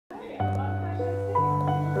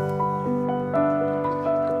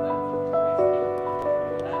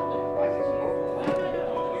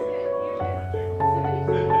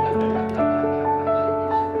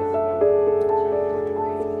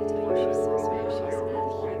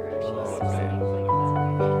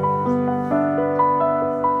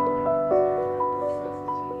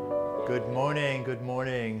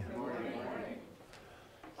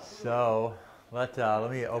Let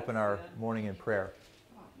me open our morning in prayer.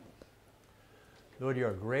 Lord, you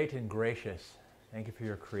are great and gracious. Thank you for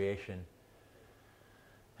your creation.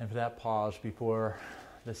 And for that pause before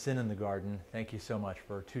the sin in the garden, thank you so much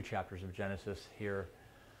for 2 chapters of Genesis here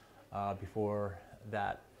before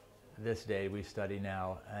that this day we study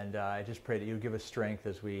now. And I just pray that you give us strength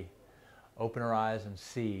as we open our eyes and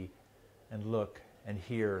see and look and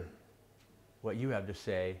hear what you have to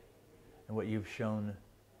say and what you've shown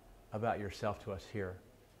about yourself to us here.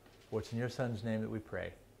 For it's in your Son's name that we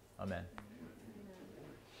pray. Amen.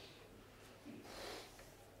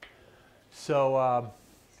 So,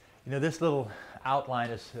 this little outline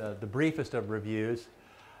is the briefest of reviews.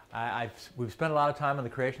 We've spent a lot of time on the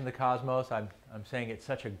creation of the cosmos. I'm saying it's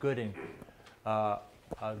such a good and a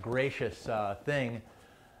gracious thing,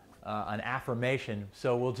 an affirmation.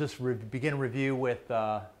 So we'll just begin review with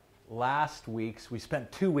last week's. We spent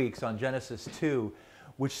 2 weeks on Genesis 2,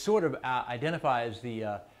 which sort of identifies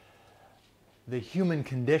the human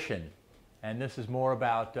condition. And this is more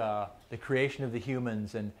about the creation of the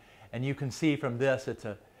humans. And you can see from this, it's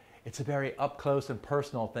a very up close and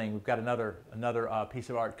personal thing. We've got another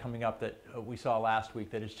piece of art coming up that we saw last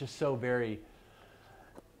week that is just so very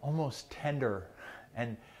almost tender,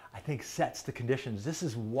 and I think sets the conditions. This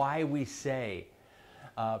is why we say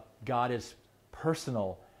God is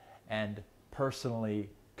personal and personally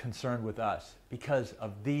concerned with us, because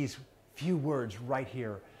of these few words right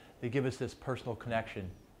here. They give us this personal connection.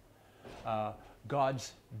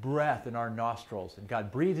 God's breath in our nostrils, and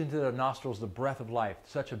God breathed into our nostrils the breath of life.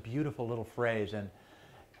 Such a beautiful little phrase,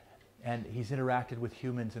 and he's interacted with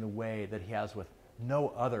humans in a way that he has with no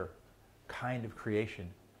other kind of creation.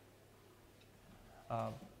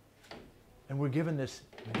 And we're given this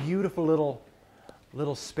beautiful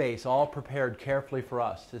little space, all prepared carefully for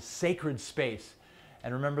us, this sacred space.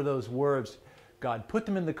 And remember those words, God put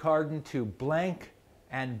them in the garden to blank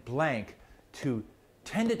and blank, to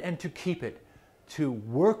tend it and to keep it, to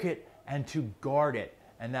work it and to guard it.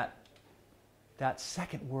 And that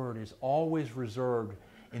second word is always reserved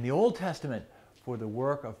in the Old Testament for the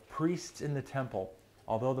work of priests in the temple,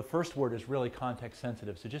 although the first word is really context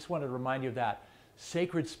sensitive. So just wanted to remind you of that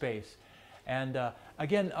sacred space. And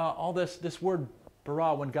again, all this word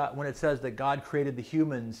bara, when it says that God created the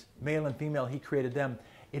humans, male and female, he created them,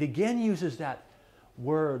 it again uses that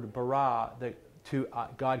word bara,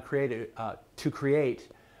 God created, to create,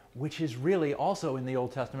 which is really also in the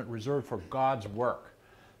Old Testament reserved for God's work.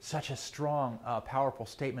 Such a strong, powerful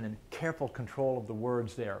statement and careful control of the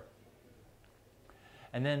words there.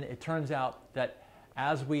 And then it turns out that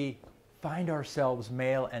as we find ourselves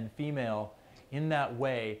male and female in that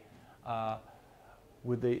way,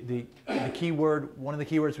 with the key word, one of the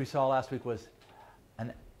key words we saw last week was,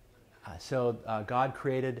 God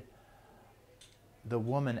created the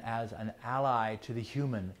woman as an ally to the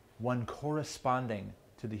human, one corresponding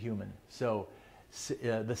to the human. So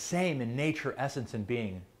the same in nature, essence, and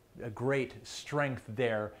being. A great strength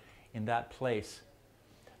there in that place.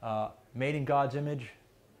 Made in God's image.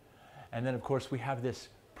 And then, of course, we have this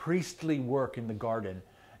priestly work in the garden.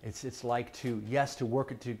 It's like to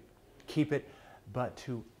work it, to keep it, but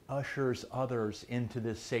to ushers others into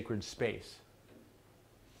this sacred space.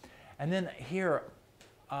 And then here,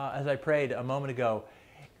 as I prayed a moment ago,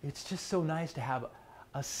 it's just so nice to have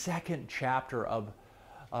a second chapter of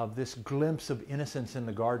this glimpse of innocence in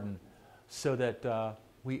the garden, so that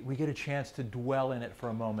we get a chance to dwell in it for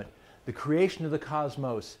a moment. The creation of the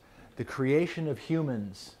cosmos, the creation of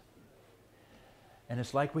humans. And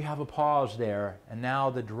it's like we have a pause there, and now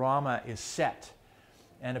the drama is set.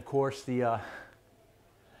 And of course,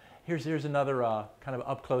 here's another kind of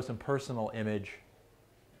up close and personal image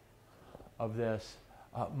of this.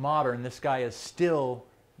 Modern, this guy is still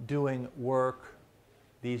doing work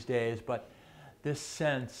these days, but this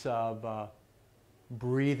sense of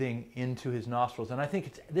breathing into his nostrils. And I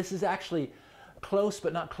think this is actually close,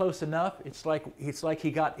 but not close enough. It's like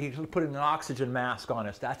he put an oxygen mask on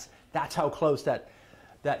us. That's how close that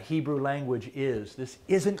Hebrew language is. This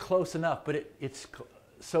isn't close enough, but it's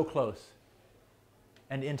so close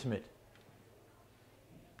and intimate.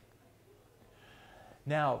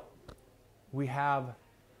 Now, we have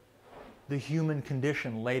the human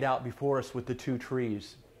condition laid out before us with the 2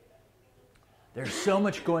 trees. There's so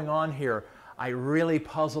much going on here. I really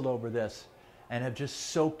puzzled over this and have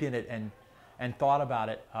just soaked in it and thought about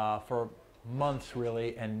it for months,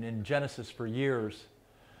 really, and in Genesis for years.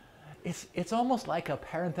 It's almost like a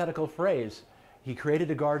parenthetical phrase. He created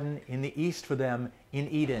a garden in the east for them in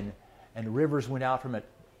Eden, and rivers went out from it.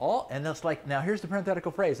 And that's like, now here's the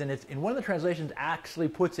parenthetical phrase, and it's in one of the translations actually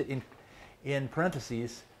puts it in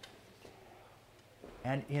parentheses.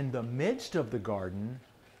 And in the midst of the garden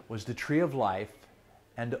was the tree of life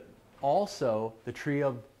and also the tree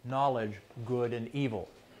of knowledge, good and evil.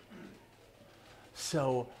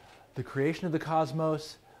 So the creation of the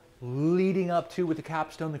cosmos, leading up to, with the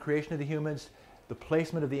capstone, the creation of the humans, the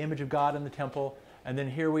placement of the image of God in the temple, and then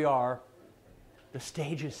here we are, the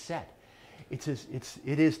stage is set. It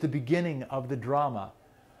is the beginning of the drama.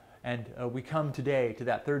 And we come today to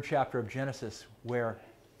that third chapter of Genesis where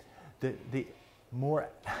the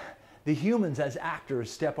humans as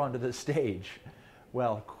actors step onto the stage.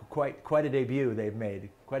 Well, quite a debut they've made,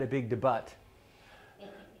 quite a big debut.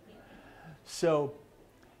 So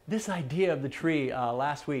this idea of the tree,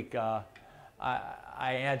 last week I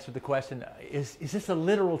answered the question, is this a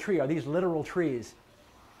literal tree? Are these literal trees?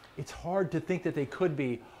 It's hard to think that they could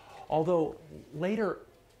be, although later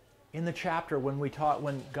in the chapter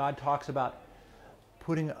when God talks about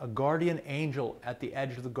putting a guardian angel at the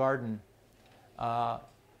edge of the garden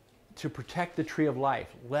to protect the tree of life,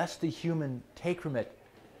 lest the human take from it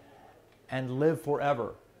and live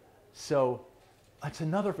forever. So it's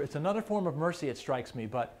another form of mercy, it strikes me,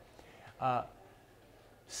 but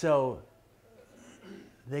so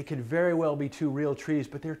they could very well be two real trees,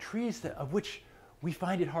 but they're trees of which we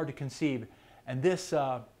find it hard to conceive. And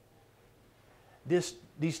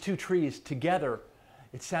these two trees together,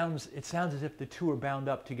 it sounds as if the two are bound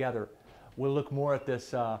up together. We'll look more at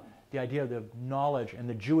this, the idea of the knowledge and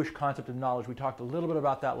the Jewish concept of knowledge. We talked a little bit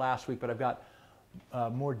about that last week, but I've got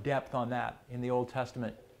more depth on that in the Old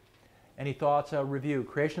Testament. Any thoughts? Review.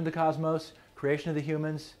 Creation of the cosmos, creation of the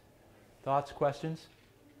humans. Thoughts, questions?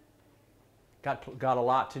 Got a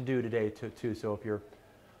lot to do today too, so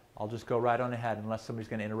I'll just go right on ahead unless somebody's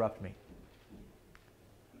going to interrupt me.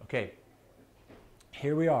 Okay,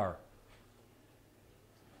 here we are.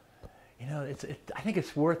 You know, I think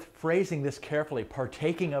it's worth phrasing this carefully.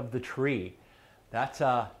 Partaking of the tree. That's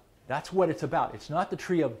what it's about. It's not the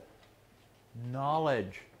tree of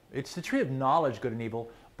knowledge. It's the tree of knowledge, good and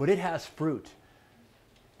evil, but it has fruit.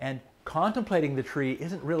 And contemplating the tree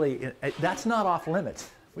isn't really, that's not off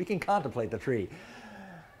limits. We can contemplate the tree.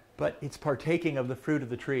 But it's partaking of the fruit of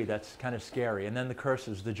the tree that's kind of scary. And then the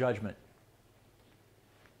curses, the judgment.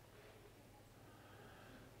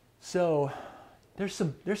 So there's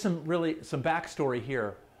some backstory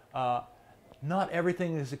here. Not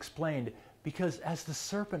everything is explained because as the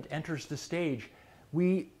serpent enters the stage,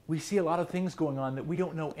 we see a lot of things going on that we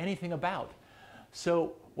don't know anything about.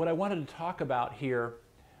 So what I wanted to talk about here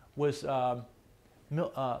was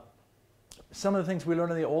some of the things we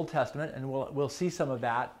learn in the Old Testament, and we'll see some of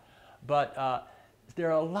that, but there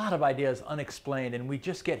are a lot of ideas unexplained, and we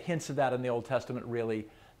just get hints of that in the Old Testament, really.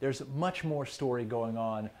 There's much more story going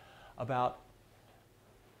on about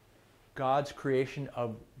God's creation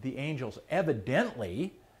of the angels.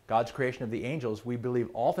 Evidently, God's creation of the angels, we believe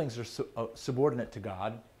all things are subordinate to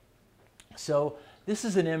God. So this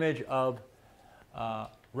is an image of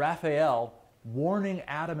Raphael warning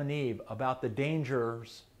Adam and Eve about the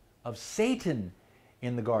dangers of Satan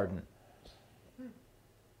in the garden.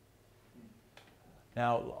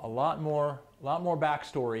 Now, a lot more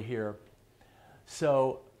backstory here.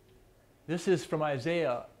 So this is from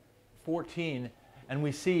Isaiah 14, and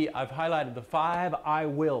we see I've highlighted the 5 I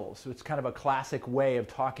wills. So it's kind of a classic way of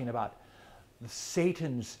talking about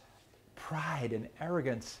Satan's pride and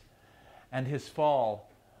arrogance and his fall.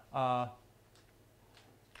 How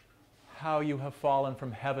you have fallen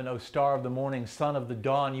from heaven, O star of the morning, son of the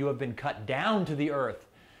dawn. You have been cut down to the earth.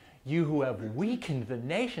 You who have weakened the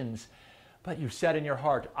nations. But you said in your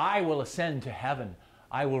heart, I will ascend to heaven.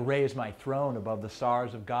 I will raise my throne above the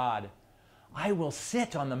stars of God. I will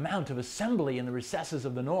sit on the mount of assembly in the recesses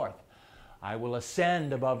of the north. I will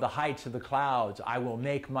ascend above the heights of the clouds. I will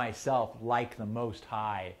make myself like the Most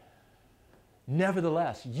High.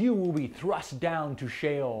 Nevertheless, you will be thrust down to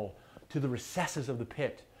Sheol, to the recesses of the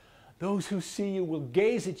pit. Those who see you will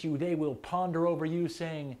gaze at you. They will ponder over you,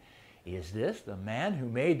 saying, is this the man who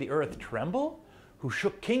made the earth tremble? Who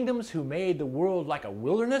shook kingdoms, who made the world like a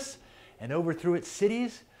wilderness and overthrew its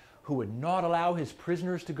cities? Who would not allow his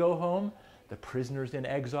prisoners to go home, the prisoners in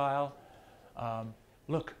exile?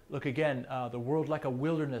 Look again, the world like a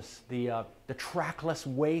wilderness, the trackless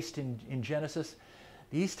waste in Genesis.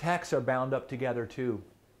 These texts are bound up together too.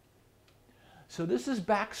 So this is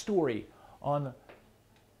backstory on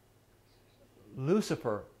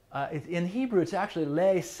Lucifer. In Hebrew, it's actually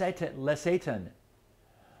le Satan.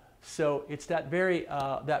 So it's that very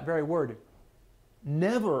word.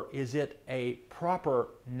 Never is it a proper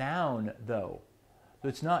noun, though.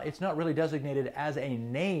 It's not really designated as a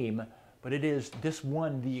name, but it is this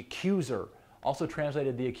one, the accuser, also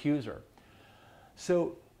translated the accuser.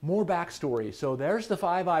 So more backstory. So there's the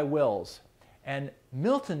five I wills. And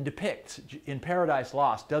Milton depicts in Paradise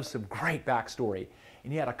Lost, does some great backstory.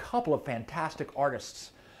 And he had a couple of fantastic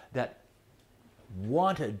artists that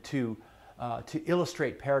wanted to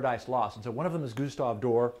illustrate Paradise Lost. And so one of them is Gustave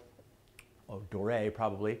Doré, or Doré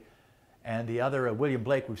probably, and the other, William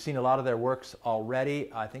Blake. We've seen a lot of their works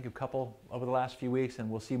already. I think a couple over the last few weeks, and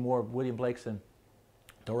we'll see more of William Blake's and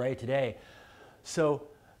Doré today. So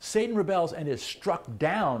Satan rebels and is struck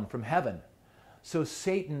down from heaven. So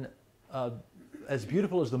Satan, as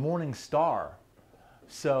beautiful as the morning star,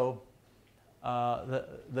 so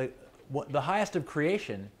the highest of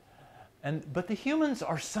creation, but the humans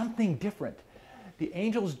are something different. The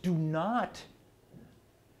angels do not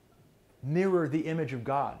mirror the image of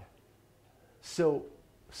God. So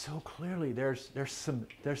clearly there's some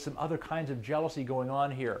other kinds of jealousy going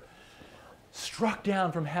on here. Struck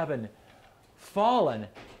down from heaven, fallen,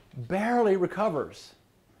 barely recovers.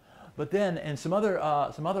 But then, and some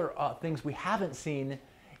other things we haven't seen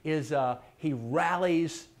is he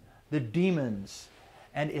rallies the demons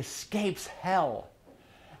and escapes hell.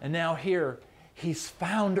 And now here, he's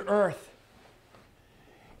found earth.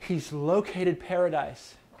 He's located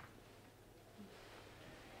paradise.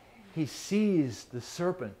 He sees the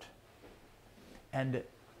serpent, and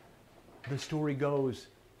the story goes,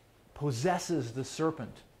 possesses the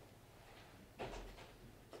serpent.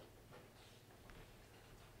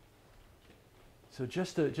 So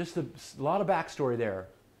just a lot of backstory there.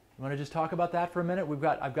 You want to just talk about that for a minute?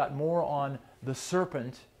 I've got more on the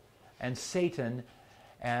serpent and Satan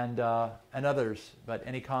and others. But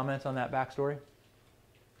any comments on that backstory?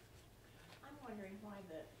 I'm wondering why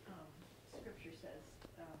the scripture says,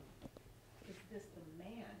 "Is this the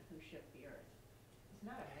man who shook the earth?" He's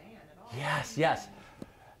not a man at all. Yes.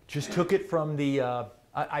 Just took it from the.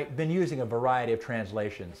 I've been using a variety of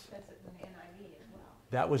translations. It says it in the NIV as well.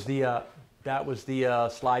 That was the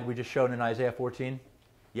slide we just showed in Isaiah 14.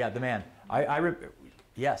 Yeah, the man.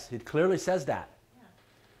 Yes, it clearly says that. Yeah.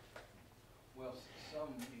 Well,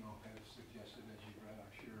 some have suggested, as you read,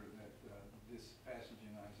 I'm sure, that this passage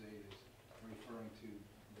in Isaiah is referring to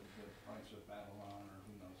the prince of Babylon, or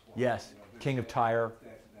who knows what. Yes, king of Tyre.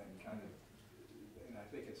 That kind of, and I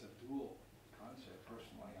think it's a dual concept,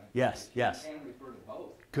 personally. Yes. It can refer to both.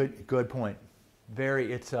 Good point.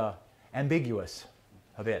 It's ambiguous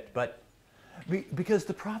a bit, but because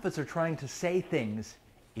the prophets are trying to say things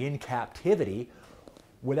in captivity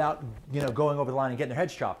without going over the line and getting their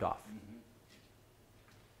heads chopped off. Mm-hmm.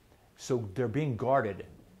 So they're being guarded.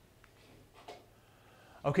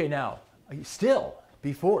 Okay, now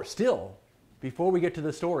before we get to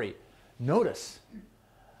the story, notice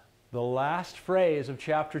the last phrase of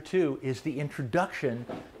chapter 2 is the introduction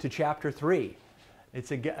to chapter 3.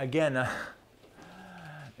 It's again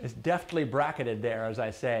it's deftly bracketed there, as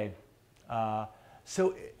I say.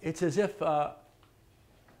 So it's as if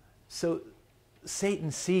so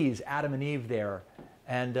Satan sees Adam and Eve there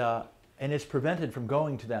and is prevented from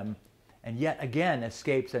going to them, and yet again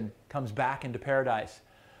escapes and comes back into paradise.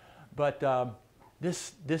 But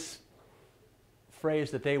this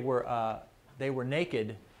phrase that they were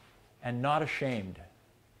naked and not ashamed.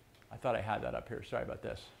 I thought I had that up here. Sorry about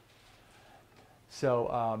this.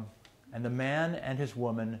 So and the man and his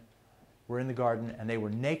woman were in the garden, and they were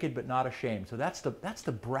naked but not ashamed. So that's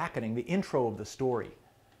the bracketing, the intro of the story.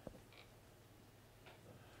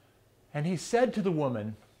 And he said to the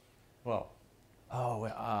woman, sorry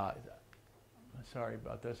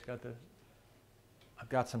about this. I've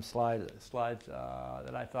got some slides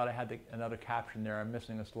that I thought I had another caption there. I'm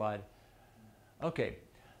missing a slide. Okay,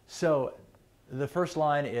 so the first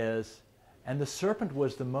line is, "And the serpent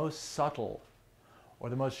was the most subtle," or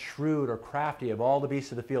the most shrewd or crafty of all the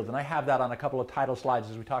beasts of the field. And I have that on a couple of title slides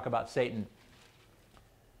as we talk about Satan.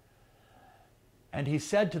 "And he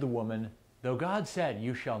said to the woman, though God said,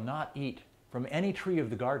 'You shall not eat from any tree of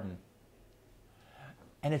the garden.'"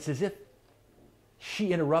 And it's as if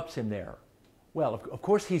she interrupts him there. Well, of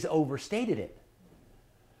course he's overstated it.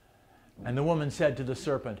 "And the woman said to the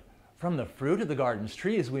serpent, 'From the fruit of the garden's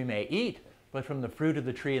trees we may eat, but from the fruit of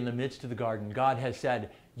the tree in the midst of the garden, God has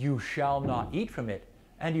said, you shall not eat from it,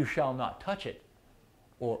 and you shall not touch it,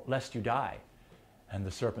 or lest you die.' And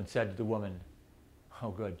the serpent said to the woman,"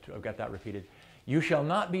 oh good, I've got that repeated, "You shall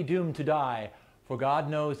not be doomed to die, for God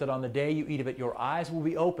knows that on the day you eat of it, your eyes will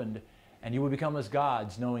be opened, and you will become as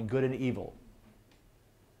gods, knowing good and evil."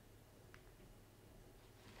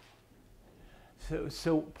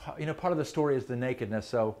 So part of the story is the nakedness.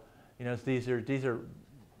 So these are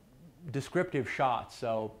descriptive shots.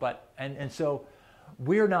 So so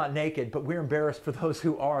we're not naked, but we're embarrassed for those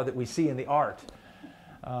who are, that we see in the art.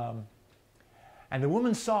 And the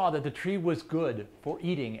woman saw that the tree was good for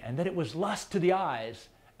eating, and that it was lust to the eyes,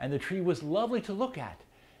 and the tree was lovely to look at,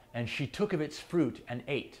 and she took of its fruit and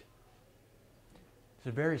ate. It's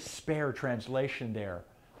a very spare translation there.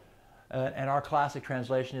 And our classic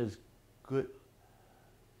translation is good,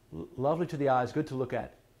 lovely to the eyes, good to look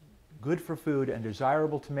at, good for food, and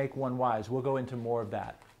desirable to make one wise. We'll go into more of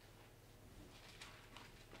that.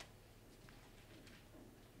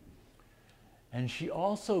 And she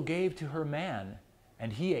also gave to her man,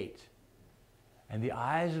 and he ate. And the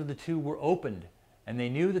eyes of the two were opened, and they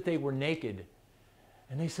knew that they were naked.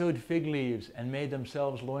 And they sewed fig leaves and made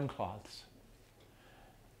themselves loincloths.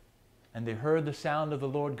 And they heard the sound of the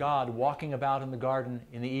Lord God walking about in the garden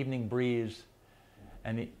in the evening breeze.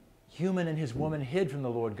 And the human and his woman hid from the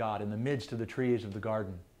Lord God in the midst of the trees of the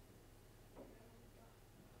garden.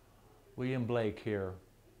 William Blake here.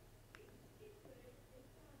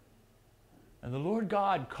 And the Lord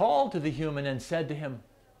God called to the human and said to him,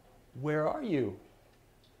 "Where are you?"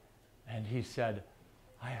 And he said,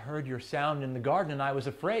 "I heard your sound in the garden, and I was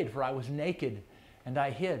afraid, for I was naked, and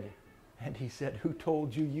I hid." And he said, "Who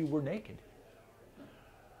told you you were naked?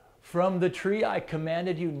 From the tree I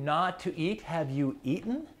commanded you not to eat, have you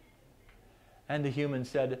eaten?" And the human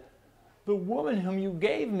said, "The woman whom you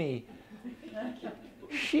gave me,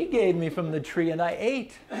 she gave me from the tree, and I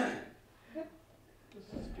ate."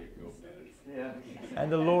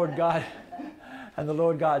 And the Lord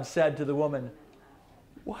God said to the woman,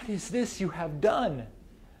 "What is this you have done?"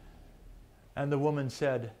 And the woman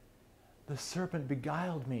said, "The serpent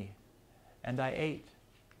beguiled me, and I ate."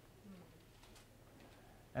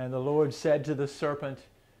 And the Lord said to the serpent,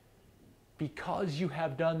 "Because you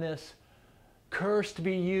have done this, cursed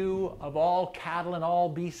be you of all cattle and all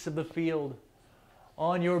beasts of the field.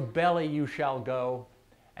 On your belly you shall go,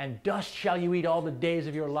 and dust shall you eat all the days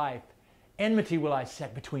of your life. Enmity will I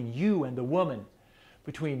set between you and the woman,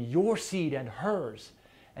 between your seed and hers,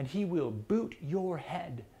 and he will boot your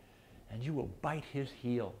head, and you will bite his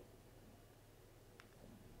heel."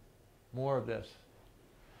 More of this.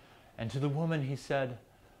 And to the woman he said,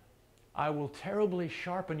 "I will terribly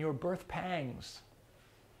sharpen your birth pangs.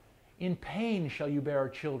 In pain shall you bear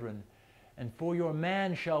children, and for your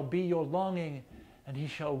man shall be your longing, and he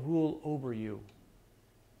shall rule over you."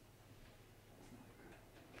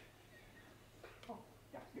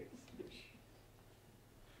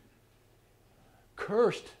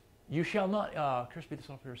 Cursed, you shall not, cursed be the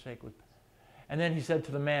soul for your sake. And then he said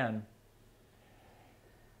to the man,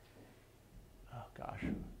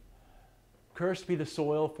 "Cursed be the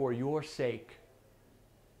soil for your sake.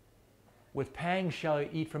 With pangs shall you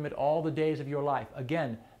eat from it all the days of your life."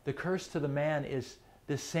 Again, the curse to the man is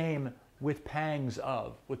the same with pangs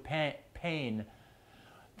of, with pain.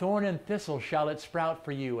 "Thorn and thistle shall it sprout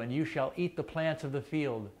for you, and you shall eat the plants of the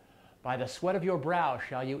field. By the sweat of your brow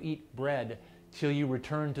shall you eat bread, till you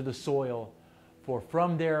return to the soil. For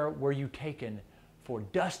from there were you taken, for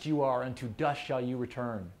dust you are, and to dust shall you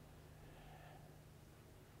return."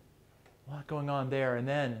 A lot going on there, and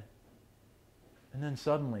then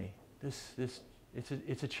suddenly,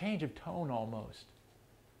 it's a change of tone almost.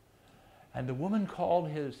 And the human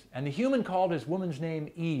called his woman's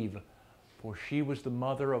name Eve, for she was the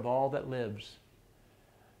mother of all that lives.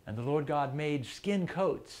 And the Lord God made skin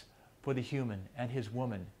coats for the human and his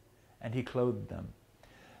woman, and he clothed them.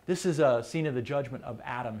 This is a scene of the judgment of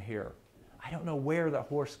Adam here. I don't know where the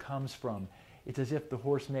horse comes from. It's as if the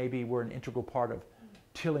horse maybe were an integral part of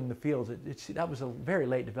tilling the fields. That was a very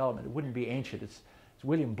late development. It wouldn't be ancient. It's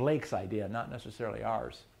William Blake's idea, not necessarily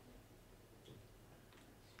ours.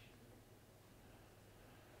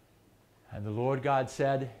 And the Lord God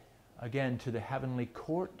said, again, to the heavenly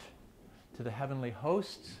court, to the heavenly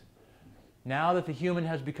hosts, "Now that the human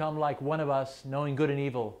has become like one of us, knowing good and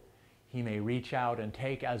evil, he may reach out and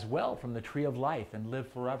take as well from the tree of life and live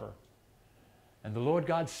forever." And the Lord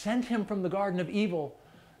God sent him from the garden of evil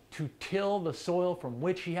to till the soil from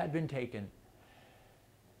which he had been taken.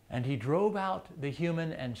 And he drove out the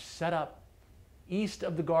human and set up east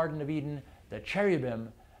of the Garden of Eden the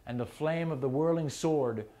cherubim and the flame of the whirling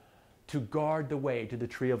sword to guard the way to the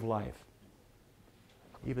tree of life.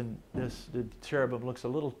 Even the cherubim looks a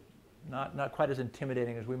little, not quite as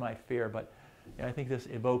intimidating as we might fear, but I think this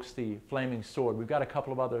evokes the flaming sword. We've got a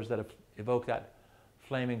couple of others that have evoked that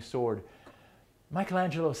flaming sword.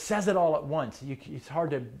 Michelangelo says it all at once. It's hard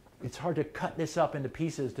to cut this up into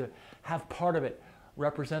pieces, to have part of it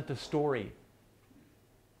represent the story.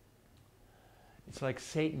 It's like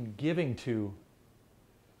Satan giving to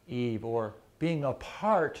Eve, or being a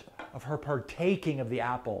part of her partaking of the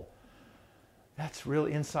apple. That's real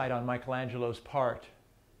insight on Michelangelo's part.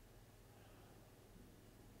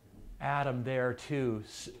 Adam there too,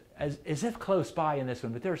 as if close by in this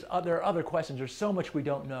one, but there are other questions. There's so much we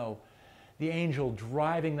don't know. The angel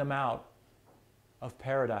driving them out of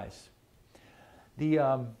paradise.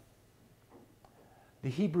 The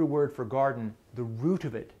Hebrew word for garden, the root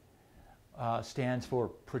of it stands for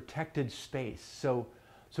protected space. So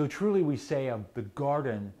truly we say of the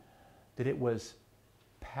garden that it was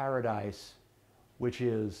paradise, which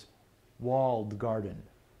is walled garden.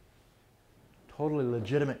 Totally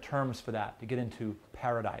legitimate terms for that, to get into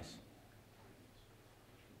paradise.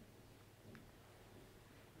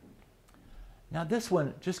 Now this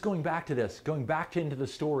one, just going back to this, going back into the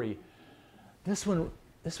story, this one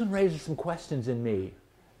raises some questions in me.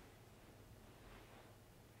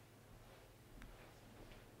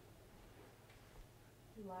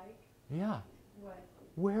 Like Yeah. what?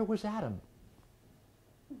 Where was Adam?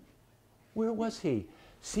 Where was he?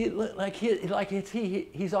 See,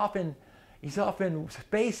 he's off in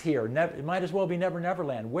space here. It might as well be Never Never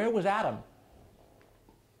Land. Where was Adam?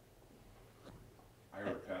 I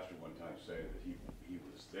heard a pastor one time say that he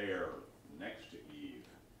was there next to Eve,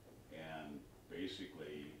 and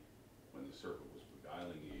basically, when the serpent was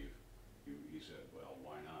beguiling Eve, he said, "Well,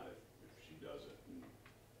 why not? If she does it, and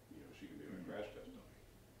she can be my crash test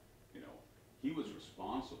dummy." He was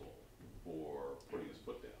responsible for putting his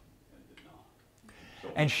foot down and did not.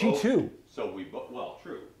 So And she too. So we both, well,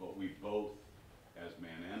 true, but we both, as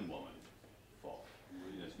man and woman, fall.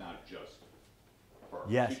 It's not just her.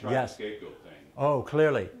 Yes, She tried yes. the scapegoat thing. Oh,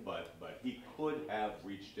 clearly. But he could have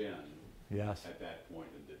reached in Yes. at that point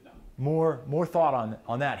and did not. More thought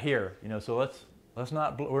on that here. So let's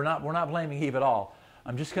not we're not blaming Eve at all.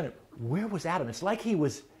 I'm just gonna, where was Adam? It's like he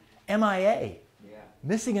was MIA,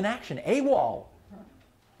 missing in action, AWOL,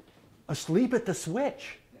 asleep at the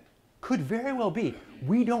switch. Could very well be.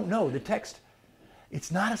 We don't know. The text,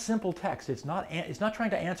 it's not a simple text. It's not trying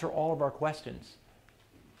to answer all of our questions.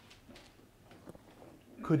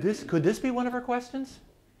 Could this be one of our questions?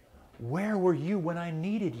 Where were you when I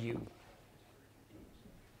needed you?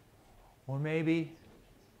 Or maybe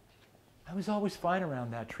I was always fine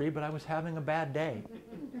around that tree, but I was having a bad day.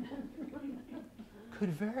 Could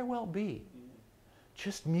very well be.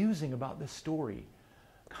 Just musing about this story.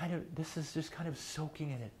 This is just kind of soaking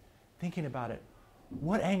in it, thinking about it.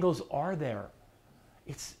 What angles are there?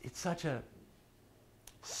 It's such a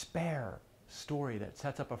spare story that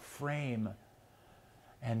sets up a frame,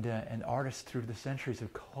 and artists through the centuries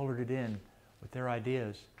have colored it in with their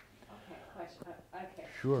ideas. Okay, question. Okay.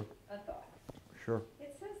 Sure. A thought. Sure.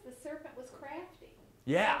 It says the serpent was crafty.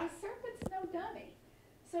 Yeah. Now, the serpent's no dummy.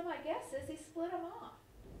 So my guess is he split them off.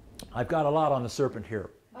 I've got a lot on the serpent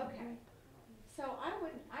here. Okay. So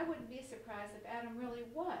I wouldn't be surprised if Adam really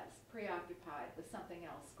was preoccupied with something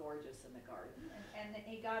else gorgeous in the garden, and that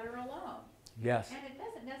he got her alone. Yes. And it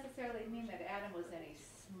doesn't necessarily mean that Adam was any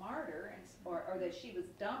smarter or that she was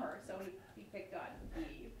dumber, so he picked on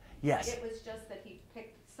Eve. Yes. It was just that he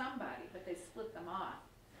picked somebody, but they split them off.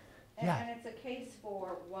 Yeah. And it's a case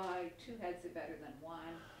for why two heads are better than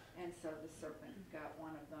one, and so the serpent got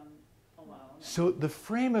one of them alone. So the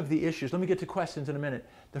frame of the issues, let me get to questions in a minute.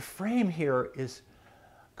 The frame here is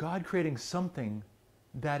God creating something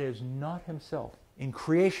that is not himself in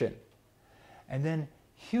creation, and then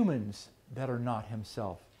humans that are not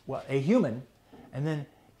himself. Well, a human, and then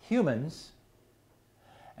humans,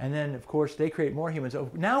 and then of course they create more humans.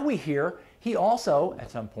 Now we hear he also at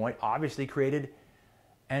some point obviously created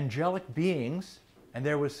angelic beings, and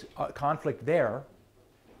there was a conflict there.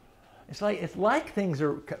 It's like things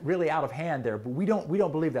are really out of hand there, but we don't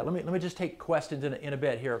believe that. Let me just take questions in a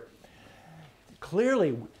bit here.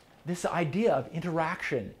 Clearly, this idea of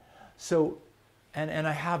interaction. So, and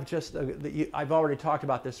I have just I've already talked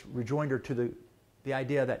about this rejoinder to the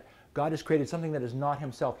idea that God has created something that is not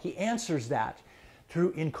himself. He answers that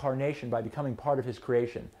through incarnation by becoming part of his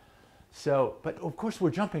creation. So, but of course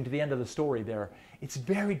we're jumping to the end of the story there. It's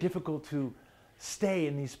very difficult to stay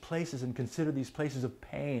in these places and consider these places of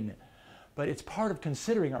pain. But it's part of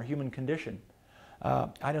considering our human condition.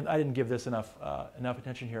 I didn't give this enough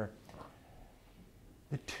attention here.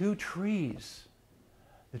 The two trees,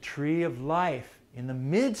 the tree of life in the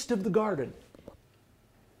midst of the garden,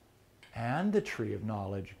 and the tree of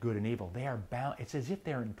knowledge, good and evil, they are bound. It's as if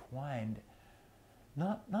they're entwined.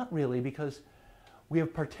 Not really, because we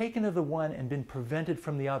have partaken of the one and been prevented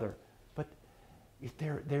from the other. But if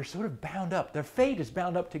they're sort of bound up. Their fate is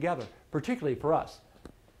bound up together, particularly for us.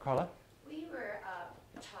 Carla? We were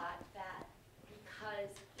taught that because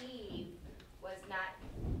Eve was not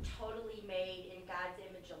totally made in God's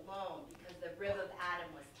image alone, because the rib of Adam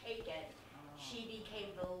was taken, she became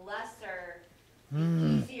the lesser, the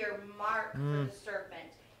easier mark for the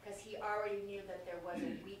serpent, because he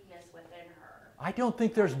I don't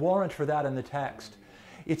think there's warrant for that in the text.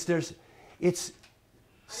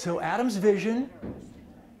 So Adam's vision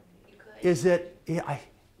is that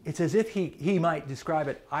it's as if he might describe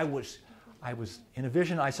it. I was in a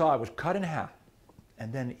vision I saw I was cut in half,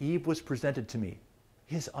 and then Eve was presented to me,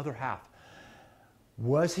 his other half.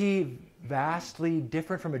 Was he vastly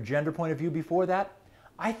different from a gender point of view before that?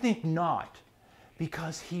 I think not,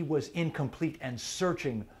 because he was incomplete and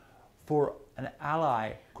searching for an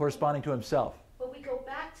ally corresponding to himself. But we go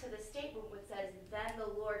back to the statement which says, then the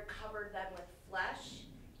Lord covered them with flesh,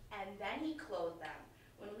 and then he clothed them.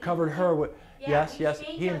 When we Covered her with, yes.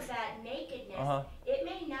 Think of that nakedness. It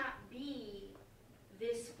may not be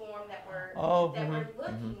this form that we're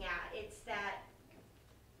looking at. It's that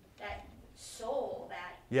soul,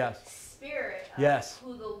 that spirit of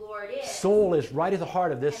who the Lord is. Soul is right at the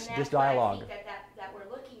heart of this dialogue. What I think that we're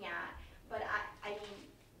looking at. But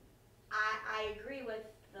I agree with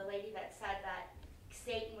the lady that said that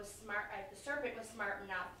Satan was smart, the serpent was smart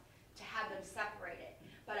enough to have them separated.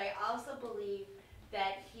 But I also believe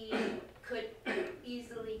that he could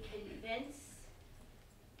easily convince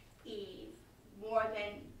Eve more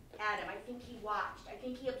than Adam. I think he watched. I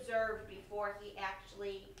think he observed before he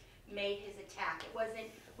actually made his attack. It wasn't,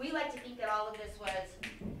 we like to think that all of this was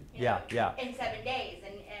in 7 days,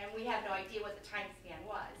 and we have no idea what the time span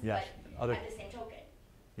was. Yes. But at the same token.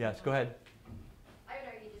 Yes, go ahead. I would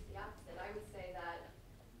argue just the opposite. I would say that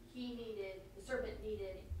the serpent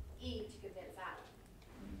needed Eve to convince Adam.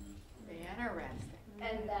 Interesting.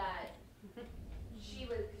 And that she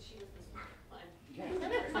was the smart one.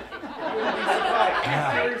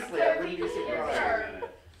 Seriously, I wouldn't be surprised.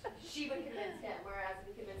 She would convince him, whereas if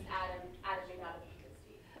he convinced Adam, Adam may not have convinced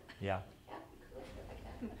Eve. Yeah.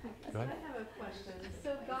 Go ahead. I have a question.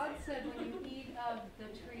 So God said when you eat of the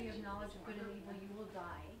tree of knowledge of good and evil, you will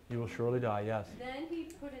die. You will surely die, yes. Then he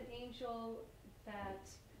put an angel that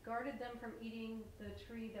guarded them from eating the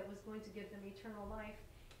tree that was going to give them eternal life.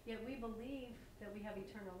 Yet we believe that we have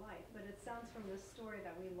eternal life. But it sounds from this story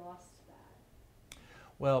that we lost that.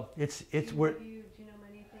 Well, do you know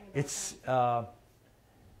anything about that?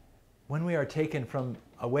 When we are taken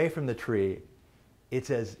away from the tree,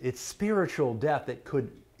 it's spiritual death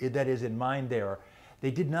that is in mind there. They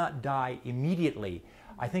did not die immediately.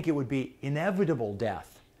 I think it would be inevitable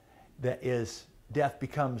death. Death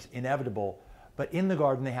becomes inevitable. But in the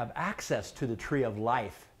garden, they have access to the tree of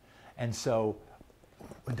life. And so,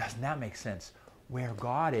 doesn't that make sense? Where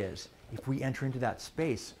God is, if we enter into that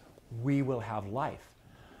space, we will have life.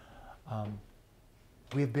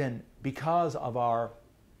 Because of our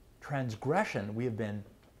transgression, we have been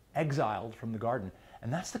exiled from the garden.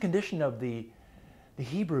 And that's the condition of the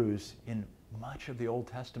Hebrews in much of the Old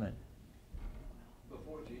Testament.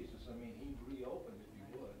 Before Jesus, he reopened, if you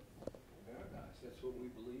would, paradise. That's what we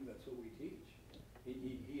believe, that's what we teach.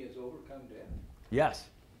 He has overcome death. Yes.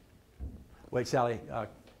 Wait, Sally. I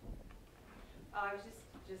was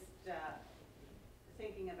just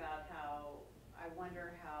thinking about how, I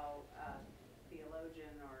wonder how a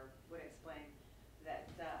theologian would explain that,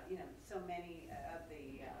 so many of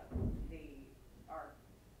our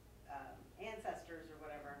ancestors or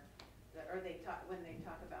whatever, when they start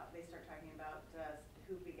talking about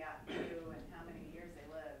who begot who and how many years they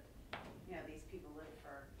lived, these people lived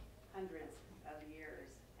for hundreds of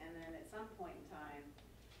years. And then at some point in time,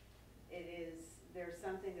 there's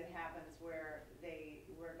something that happens where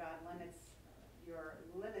God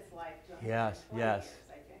limits life to 120 years,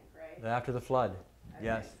 I think, right? After the flood, okay,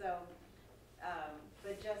 yes. So,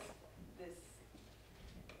 but just this,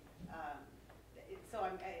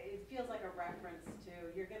 it feels like a reference to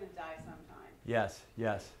you're going to die sometime. Yes.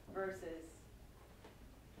 Versus,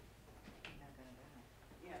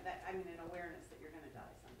 an awareness that you're going to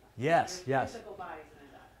die sometime. Yes. Your physical body's going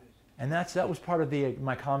to die. And that was part of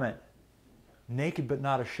my comment. Naked but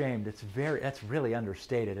not ashamed. That's really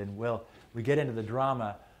understated. And we get into the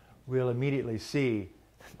drama, we'll immediately see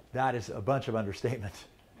that is a bunch of understatement.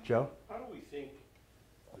 Joe? How do we think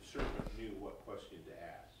the serpent knew what question to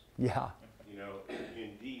ask? Yeah.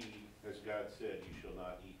 Indeed, as God said, you shall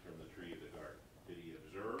not eat from the tree of the garden. Did he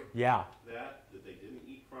observe that they didn't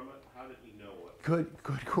eat from it? How did he know what?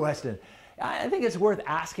 Good question. I think it's worth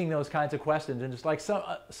asking those kinds of questions. And just like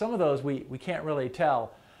some of those we can't really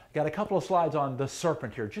tell. Got a couple of slides on the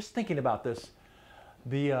serpent here. Just thinking about this.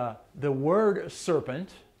 The word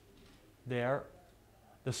serpent there,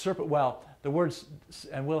 the serpent, the words,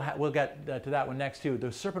 and we'll get to that one next too.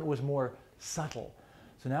 The serpent was more subtle.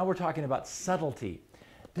 So now we're talking about subtlety.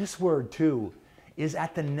 This word too is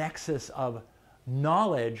at the nexus of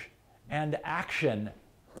knowledge and action,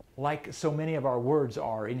 like so many of our words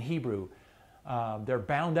are in Hebrew. They're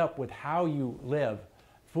bound up with how you live.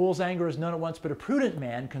 Fool's anger is known at once, but a prudent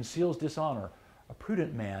man conceals dishonor. A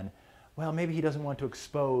prudent man, well, maybe he doesn't want to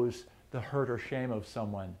expose the hurt or shame of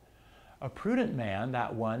someone. A prudent man,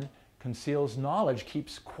 that one, conceals knowledge,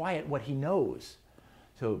 keeps quiet what he knows.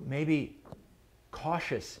 So maybe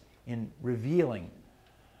cautious in revealing.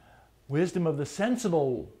 Wisdom of the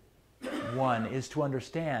sensible one is to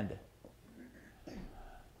understand.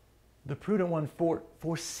 The prudent one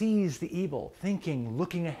foresees the evil, thinking,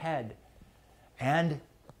 looking ahead, and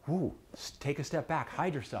take a step back,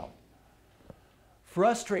 hide yourself.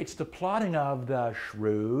 Frustrates the plotting of the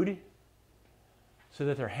shrewd, so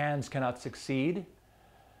that their hands cannot succeed.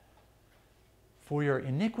 For your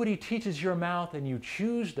iniquity teaches your mouth, and you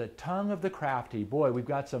choose the tongue of the crafty. Boy, we've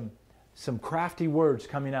got some crafty words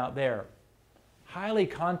coming out there. Highly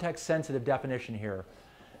context-sensitive definition here.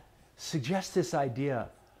 Suggests this idea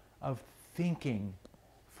of thinking,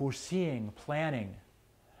 foreseeing, planning.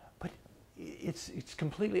 But it's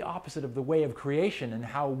completely opposite of the way of creation and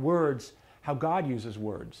how God uses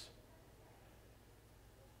words.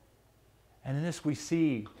 And in this we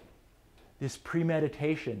see this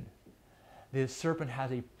premeditation. The serpent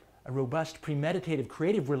has a robust, premeditative,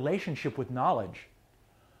 creative relationship with knowledge.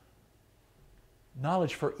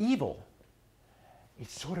 Knowledge for evil.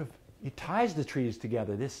 It ties the trees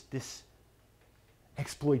together. This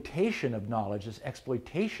exploitation of knowledge, this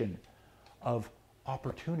exploitation of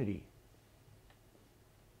opportunity.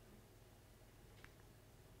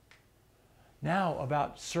 Now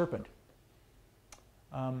about serpent.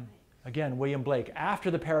 Again, William Blake. After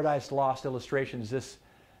the Paradise Lost illustrations,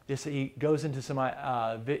 he goes into some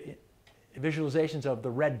visualizations of the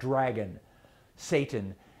red dragon,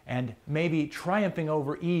 Satan, and maybe triumphing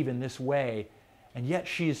over Eve in this way, and yet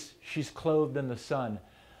she's clothed in the sun.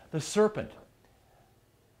 The serpent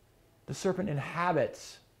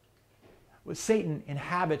inhabits. Satan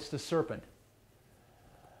inhabits the serpent.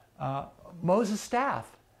 Moses'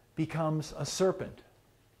 staff becomes a serpent,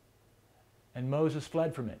 and Moses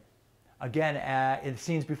fled from it. Again, in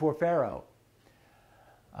scenes before Pharaoh.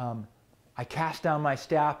 I cast down my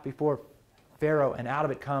staff before Pharaoh, and out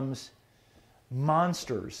of it comes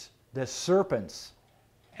monsters, the serpents,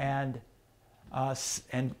 and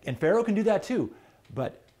Pharaoh can do that too,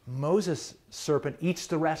 but Moses' serpent eats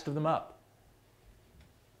the rest of them up.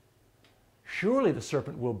 Surely the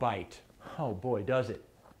serpent will bite. Oh boy, does it.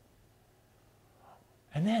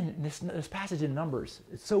 And then this passage in Numbers,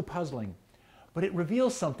 it's so puzzling, but it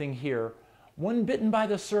reveals something here. One bitten by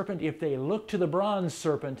the serpent, if they looked to the bronze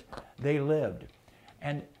serpent, they lived.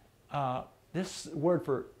 And this word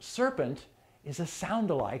for serpent is a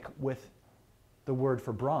sound-alike with the word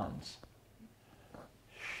for bronze.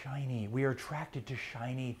 Shiny. We are attracted to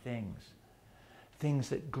shiny things. Things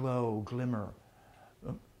that glow, glimmer.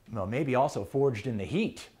 Well, maybe also forged in the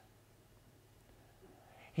heat.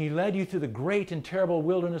 He led you through the great and terrible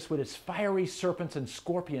wilderness with its fiery serpents and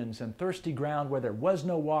scorpions and thirsty ground where there was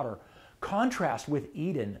no water. Contrast with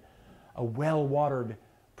Eden, a well-watered,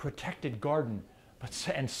 protected garden,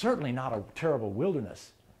 and certainly not a terrible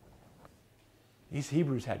wilderness. These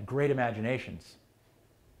Hebrews had great imaginations.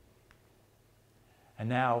 And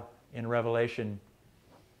now, in Revelation,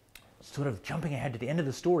 sort of jumping ahead to the end of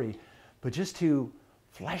the story, but just to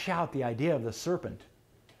flesh out the idea of the serpent.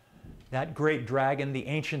 That great dragon, the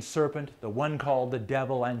ancient serpent, the one called the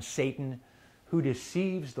devil and Satan, who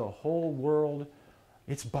deceives the whole world,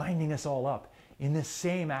 it's binding us all up in this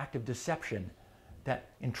same act of deception that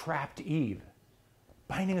entrapped Eve.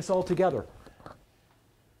 Binding us all together,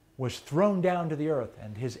 was thrown down to the earth,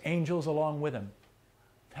 and his angels along with him.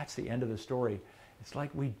 That's the end of the story. It's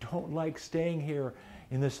like we don't like staying here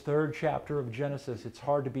in this third chapter of Genesis. It's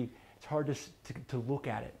hard to look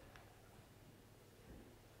at it.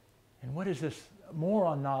 And what is this? More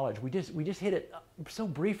on knowledge. We just hit it so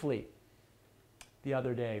briefly the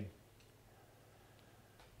other day.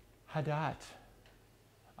 Hadat.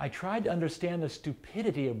 I tried to understand the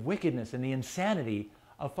stupidity of wickedness and the insanity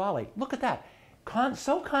of folly. Look at that.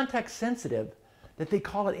 So context sensitive that they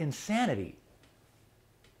call it insanity.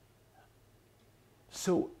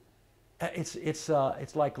 So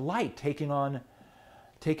it's like light taking on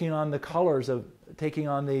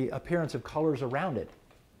the appearance of colors around it.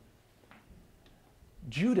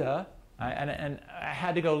 Judah, and I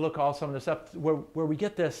had to go look all some of this up where we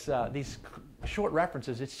get these short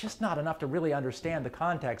references. It's just not enough to really understand the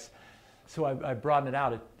context, so I broadened it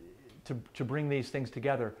out to bring these things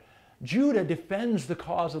together. Judah defends the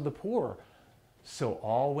cause of the poor, so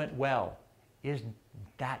all went well. Is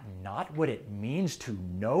that not what it means to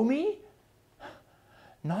know me?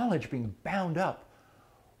 Knowledge being bound up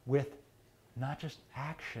with not just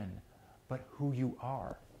action, but who you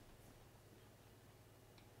are.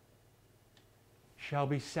 Shall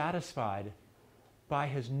be satisfied. By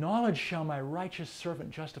his knowledge shall my righteous servant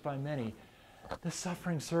justify many. The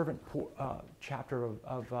suffering servant chapter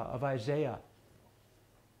of Isaiah.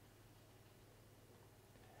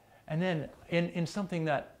 And then in something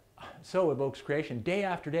that so evokes creation, day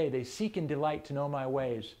after day they seek and delight to know my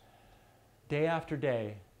ways. Day after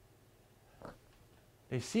day.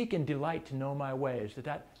 They seek and delight to know my ways.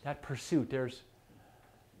 That pursuit,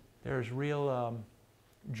 there's real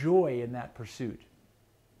joy in that pursuit.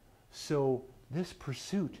 So this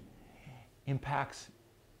pursuit impacts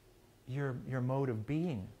your mode of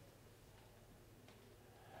being.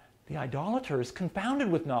 The idolater is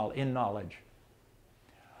confounded with in knowledge.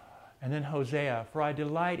 And then Hosea, for I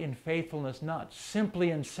delight in faithfulness, not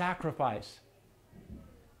simply in sacrifice.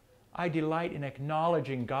 I delight in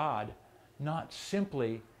acknowledging God, not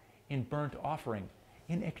simply in burnt offering.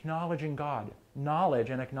 In acknowledging God. Knowledge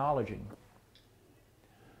and acknowledging.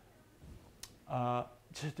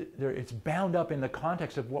 It's bound up in the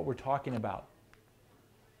context of what we're talking about.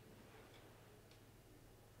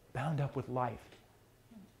 Bound up with life.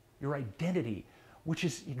 Your identity, which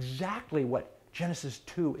is exactly what Genesis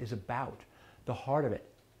 2 is about. The heart of it.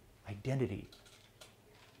 Identity.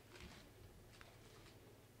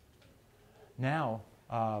 Now,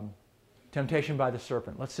 temptation by the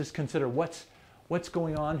serpent. Let's just consider what's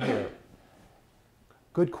going on here.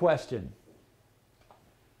 Good question.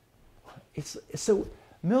 So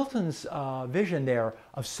Milton's vision there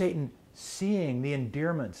of Satan seeing the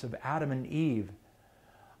endearments of Adam and Eve,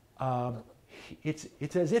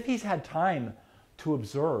 it's as if he's had time to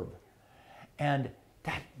observe. And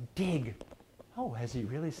that dig, oh, has he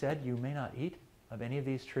really said you may not eat of any of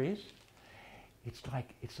these trees? It's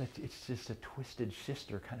just a twisted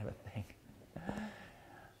sister kind of a thing.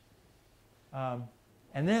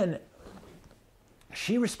 And then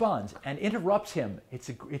she responds and interrupts him. It's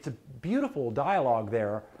a beautiful dialogue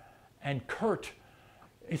there, and curt.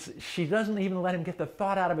 She doesn't even let him get the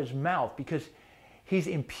thought out of his mouth because he's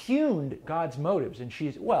impugned God's motives, and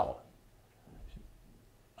she's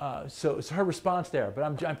so it's her response there.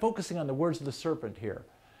 But I'm focusing on the words of the serpent here.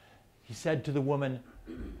 He said to the woman,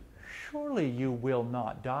 "Surely you will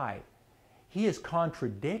not die." He is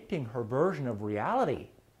contradicting her version of reality.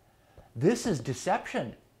 This is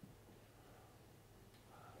deception.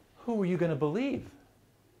 Who are you going to believe?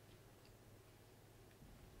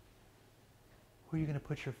 Who are you going to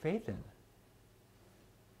put your faith in?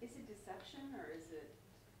 Is it deception or is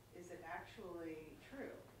it actually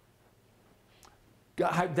true?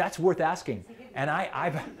 That's worth asking. And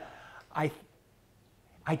I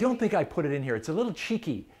don't think I put it in here. It's a little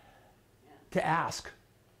cheeky to ask,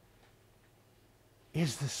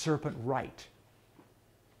 is the serpent right?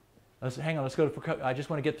 Hang on, let's go to, I just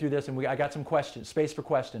want to get through this, and I got some questions, space for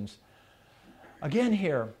questions. Again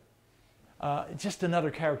here, just another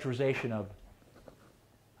characterization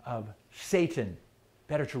of Satan.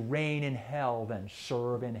 Better to reign in hell than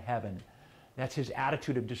serve in heaven. That's his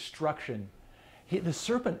attitude of destruction. The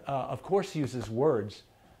serpent, of course, uses words,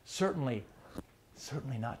 certainly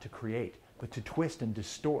not to create, but to twist and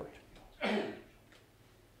distort.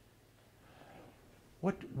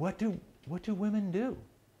 What do women do?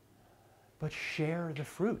 But share the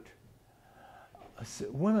fruit.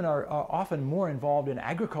 Women are often more involved in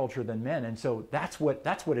agriculture than men, and so that's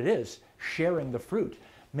what it is, sharing the fruit.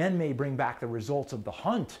 Men may bring back the results of the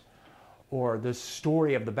hunt or the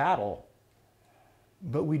story of the battle,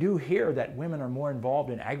 but we do hear that women are more involved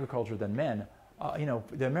in agriculture than men.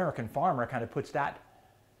 The American farmer kind of puts that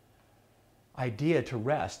idea to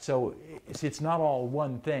rest. So it's not all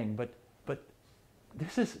one thing, but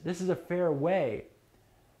this is a fair way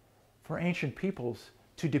for ancient peoples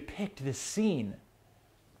to depict this scene.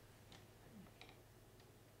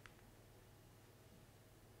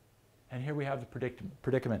 And here we have the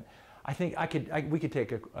predicament. I think we could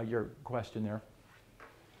take your question there.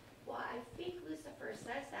 Well, I think Lucifer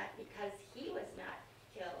says that because he was not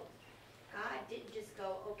killed. God didn't just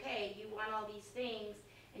go, okay, you want all these things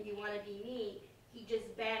and you want to be me. He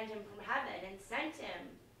just banned him from heaven and sent him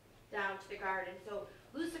down to the garden. So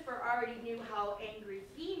Lucifer already knew how angry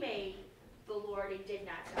he made the Lord and did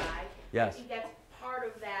not die. Yes. I think that's part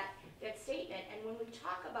of that statement. And when we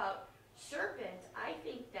talk about serpent, I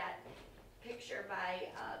think that picture by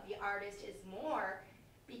the artist is more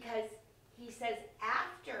because he says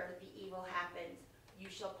after the evil happens, you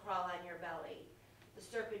shall crawl on your belly. The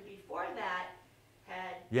serpent before that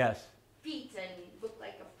had feet and looked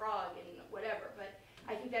like a frog and whatever. But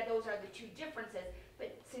I think that those are the two differences.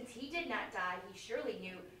 But since he did not die, he surely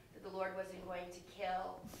knew that the Lord wasn't going to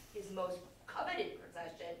kill his most coveted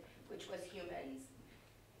possession, which was humans.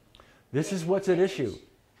 This is what's at issue.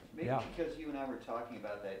 Maybe Yeah. because you and I were talking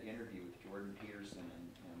about that interview with Jordan Peterson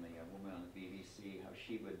and the woman on the BBC, how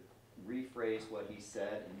she would rephrase what he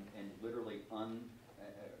said and literally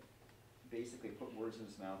basically put words in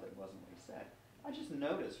his mouth that wasn't what he said. I just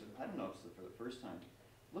noticed, I don't know if it's for the first time,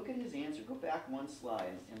 look at his answer. Go back one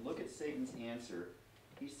slide and look at Satan's answer.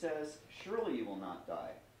 He says, surely you will not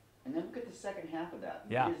die. And then look at the second half of that.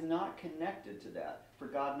 Yeah. It is not connected to that. For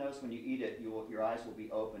God knows when you eat it, your eyes will be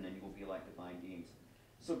open and you will be like divine beings.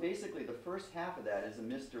 So basically the first half of that is a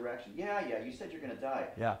misdirection. Yeah, you said you're going to die.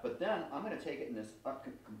 Yeah. But then I'm going to take it in this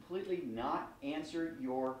completely not answer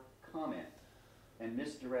your comment and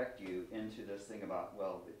misdirect you into this thing about,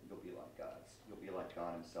 well, you'll be like God. You'll be like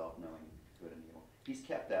God himself, knowing good and evil. He's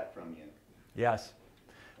kept that from you. Yes.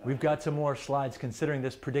 We've got some more slides considering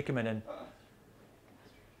this predicament.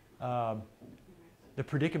 And the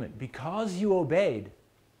predicament, because you obeyed,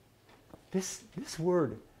 this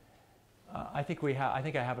word, I think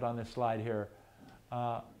I have it on this slide here.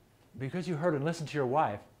 Because you heard and listened to your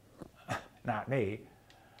wife, not me,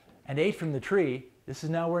 and ate from the tree, this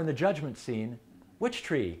is now we're in the judgment scene. Which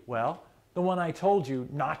tree? Well, the one I told you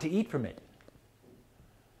not to eat from it.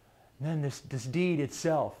 And then this deed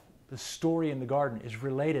itself, the story in the garden, is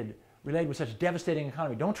related with such devastating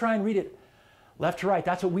economy. Don't try and read it left to right.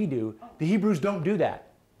 That's what we do. The Hebrews don't do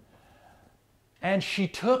that. And she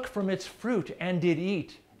took from its fruit and did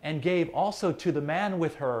eat, and gave also to the man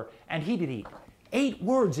with her, and he did eat. 8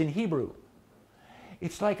 words in Hebrew.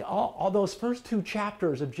 It's like all those first 2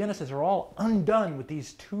 chapters of Genesis are all undone with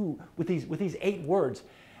these 8 words.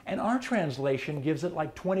 And our translation gives it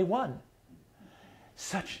like 21.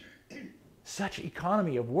 Such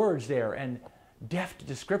economy of words there and deft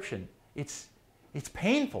description. It's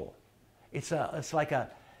painful. It's like a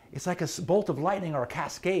bolt of lightning or a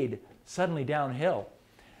cascade suddenly downhill.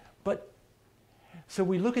 But so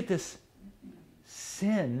we look at this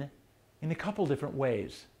sin in a couple different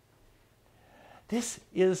ways. This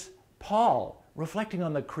is Paul reflecting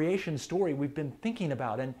on the creation story we've been thinking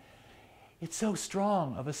about, and it's so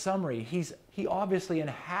strong of a summary. He obviously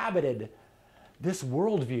inhabited this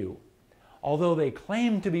worldview. Although they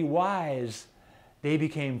claimed to be wise, they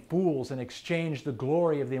became fools and exchanged the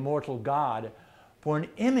glory of the immortal God for an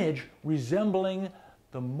image resembling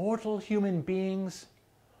the mortal human beings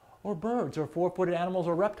or birds or 4-footed animals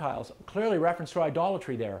or reptiles. Clearly reference to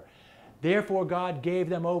idolatry there. Therefore God gave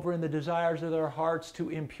them over in the desires of their hearts to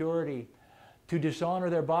impurity, to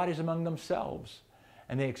dishonor their bodies among themselves.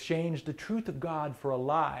 And they exchanged the truth of God for a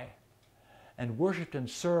lie and worshipped and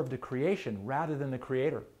served the creation rather than the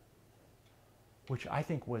Creator, which I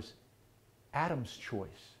think was Adam's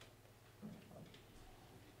choice.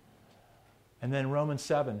 And then Romans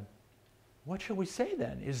 7. What shall we say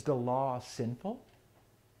then? Is the law sinful?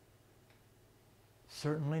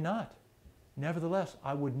 Certainly not. Nevertheless,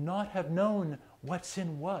 I would not have known what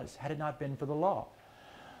sin was had it not been for the law.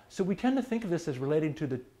 So we tend to think of this as relating to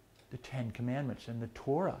the 10 Commandments and the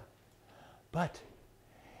Torah. But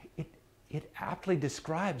it aptly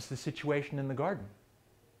describes the situation in the garden.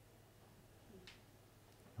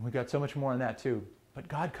 And we've got so much more on that too. But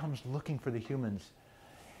God comes looking for the humans.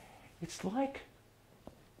 It's like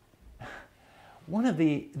one of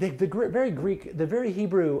the very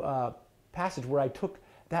Hebrew passage where I took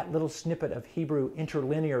that little snippet of Hebrew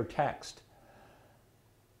interlinear text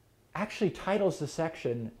actually titles the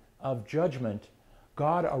section of judgment,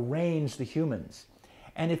 God arraigns the humans.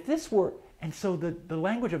 And if this were, and so the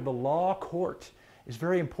language of the law court is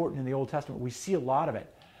very important in the Old Testament. We see a lot of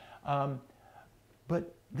it.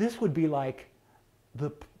 But this would be like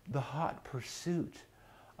the hot pursuit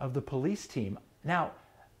of the police team. Now,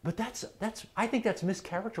 but that's I think that's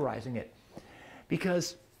mischaracterizing it,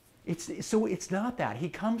 because it's not that. He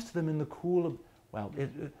comes to them in the cool of, well,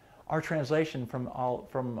 our translation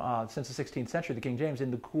since the 16th century, the King James, in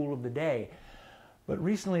the cool of the day. But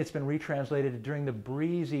recently it's been retranslated during the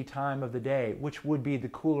breezy time of the day, which would be the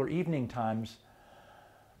cooler evening times,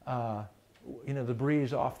 the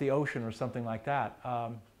breeze off the ocean or something like that.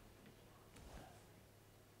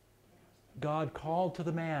 God called to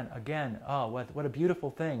the man again. Oh, what a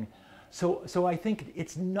beautiful thing. So I think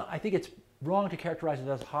it's wrong to characterize it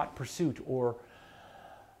as hot pursuit or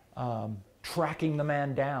tracking the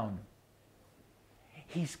man down.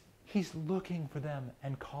 He's looking for them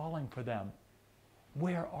and calling for them.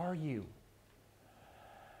 Where are you?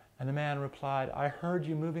 And the man replied, I heard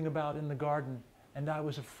you moving about in the garden, and I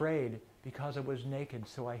was afraid because I was naked,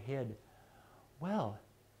 so I hid. Well,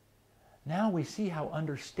 now we see how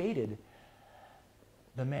understated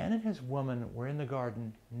the man and his woman were in the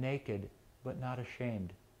garden, naked but not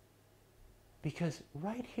ashamed. Because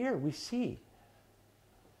right here we see,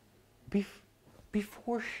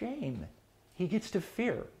 before shame, he gets to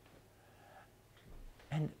fear.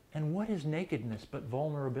 And what is nakedness but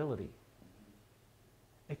vulnerability?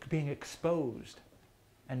 Being exposed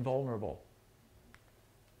and vulnerable.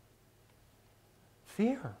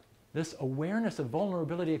 Fear. This awareness of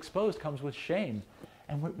vulnerability exposed comes with shame.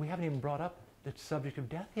 And we haven't even brought up the subject of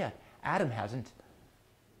death yet. Adam hasn't.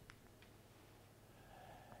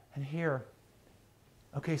 And here,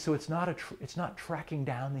 okay, so it's not tracking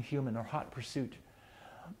down the human or hot pursuit.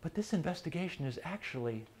 But this investigation is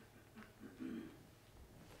actually,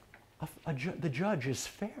 the judge is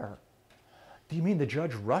fair. Do you mean the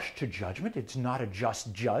judge rushed to judgment? It's not a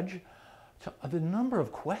just judge? The number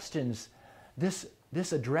of questions this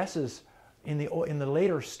addresses in the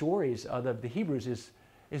later stories of the Hebrews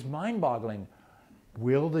is mind-boggling.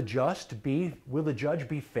 Will the judge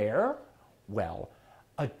be fair? Well,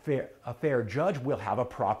 a fair judge will have a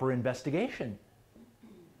proper investigation.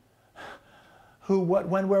 Who, what,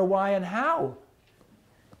 when, where, why, and how?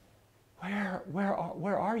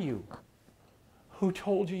 Where are you? Who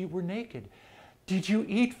told you you were naked? Did you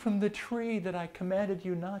eat from the tree that I commanded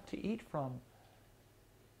you not to eat from?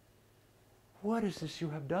 What is this you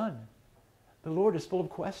have done? The Lord is full of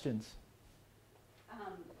questions.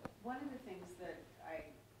 One of the things that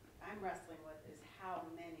I'm wrestling with is how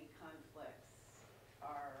many conflicts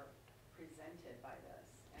are presented by this.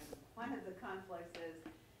 And one of the conflicts is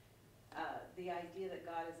the idea that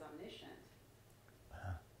God is omniscient.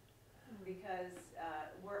 Because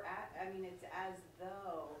it's as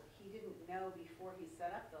though he didn't know before he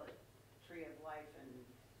set up the tree of life and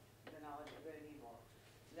the knowledge of good and evil,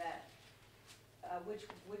 that which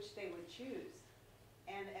they would choose.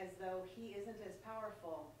 And as though he isn't as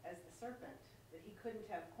powerful as the serpent, that he couldn't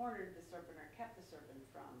have cornered the serpent or kept the serpent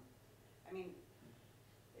from. I mean,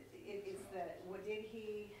 it's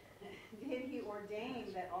did he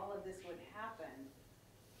ordain that all of this would happen?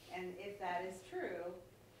 And if that is true,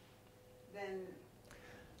 then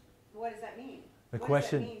what does that mean? What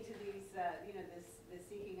does that mean to these, the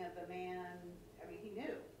seeking of the man? I mean, he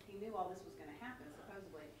knew all this was going to happen,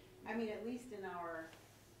 supposedly. I mean, at least in our,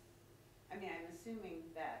 I'm assuming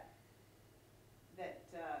that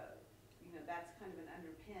that's kind of an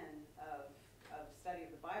underpin of study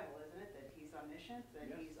of the Bible, isn't it? That he's omniscient, that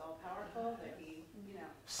he's all powerful, that he,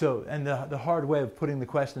 So, and the hard way of putting the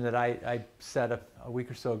question that I said a week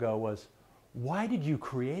or so ago was, why did you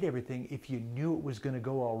create everything if you knew it was going to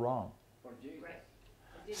go all wrong?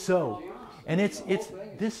 So, and it's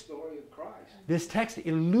this story of Christ. This text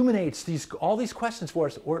illuminates all these questions for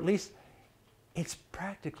us, or at least it's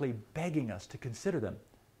practically begging us to consider them.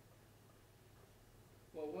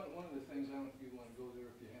 Well, one of the things, I don't know if you want to go there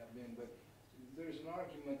if you have been, but there's an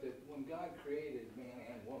argument that when God created man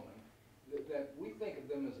and woman, that we think of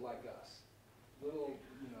them as like us. Little,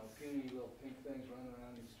 puny little pink things running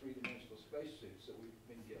around these three-dimensional spacesuits that we've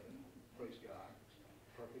been given. Praise God.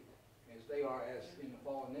 Perfect. As they are as in the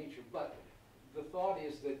fallen nature. But the thought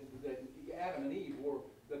is that Adam and Eve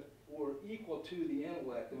were equal to the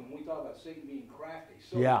intellect. And when we talk about Satan being crafty,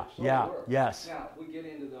 so were. Yes. Now, we get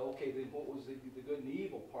into then what was the good and the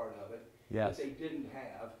evil part of it yes. that they didn't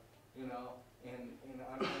have, and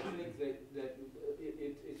I think that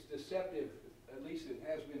it's deceptive, at least it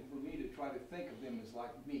has been for me, to try to think of them as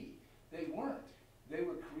like me. They weren't. They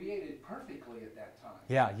were created perfectly at that time.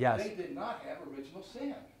 Yeah, yes. They did not have original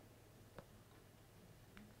sin.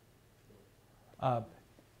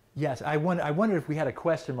 Yes, I wondered if we had a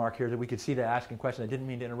question mark here that we could see to asking questions. I didn't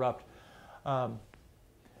mean to interrupt.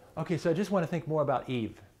 Okay, so I just want to think more about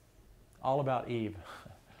Eve. All about Eve.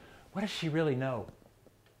 What does she really know?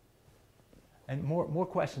 And more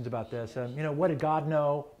questions about this. What did God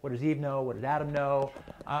know? What does Eve know? What did Adam know?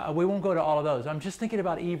 We won't go to all of those. I'm just thinking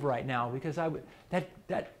about Eve right now because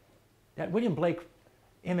that William Blake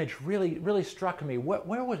image really struck me.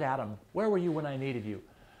 Where was Adam? Where were you when I needed you?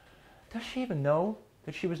 Does she even know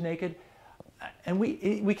that she was naked? And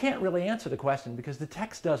we can't really answer the question because the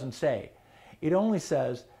text doesn't say. It only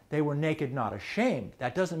says they were naked, not ashamed.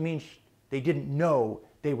 That doesn't mean they didn't know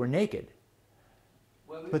they were naked.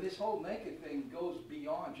 Well, this whole naked thing goes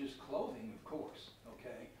beyond just clothing, of course,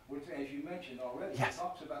 okay? Which, as you mentioned already, yes. It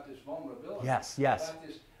talks about this vulnerability. Yes. About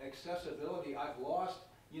this accessibility. I've lost,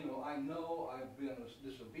 I know I've been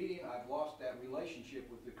disobedient. I've lost that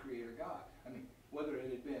relationship with the Creator God. I mean, whether it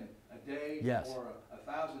had been a day yes. or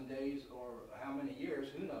 1,000 days or how many years,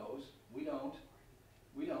 who knows? We don't.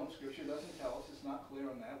 Scripture doesn't tell us. It's not clear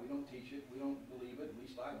on that. We don't teach it. We don't believe it. At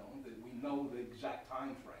least I don't. That we know the exact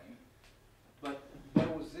time frame. But there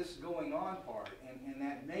was this going on part, and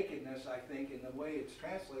that nakedness, I think, in the way it's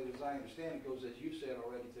translated, as I understand it, goes, as you said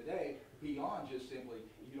already today, beyond just simply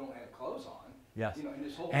you don't have clothes on. Yes. You know, and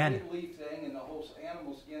this whole And fig leaf thing and the whole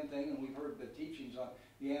animal skin thing, and we've heard the teachings on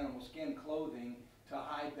the animal skin clothing to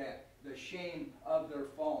hide that, the shame of their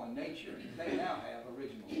fallen nature. They now have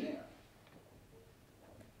original sin.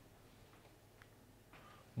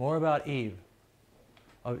 more about Eve.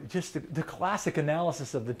 Just the classic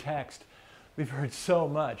analysis of the text. We've heard so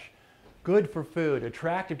much. Good for food,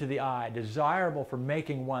 attractive to the eye, desirable for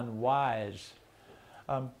making one wise.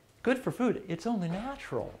 Good for food, it's only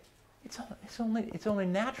natural. It's only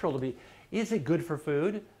natural to be. Is it good for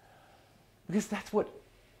food? Because that's what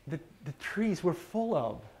the trees were full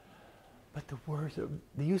of. But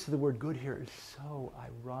the use of the word good here is so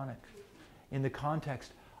ironic in the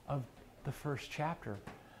context of the first chapter.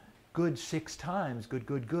 Good 6 times, good,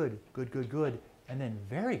 good, good, good, good, good, and then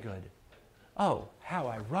very good. Oh, how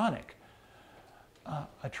ironic.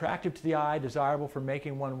 Attractive to the eye, desirable for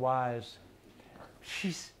making one wise.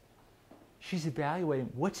 She's evaluating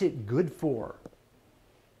what's it good for.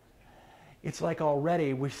 It's like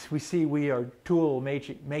already we see we are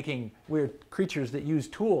we're creatures that use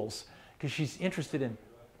tools, because she's interested in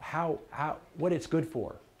what it's good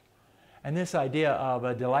for. And this idea of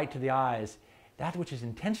a delight to the eyes, that which is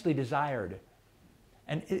intensely desired.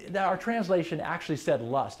 And our translation actually said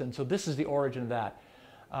lust, and so this is the origin of that.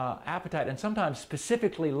 Appetite, and sometimes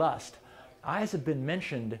specifically lust. Eyes have been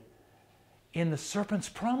mentioned in the serpent's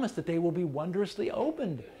promise that they will be wondrously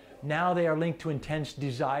opened. Now they are linked to intense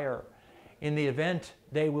desire. In the event,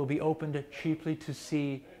 they will be opened chiefly to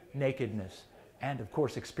see nakedness and, of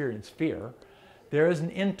course, experience fear. There is an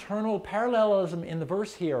internal parallelism in the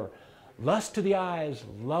verse here. Lust to the eyes,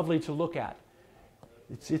 lovely to look at.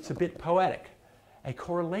 It's a bit poetic. A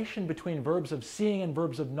correlation between verbs of seeing and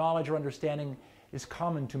verbs of knowledge or understanding is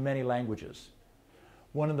common to many languages.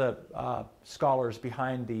 One of the scholars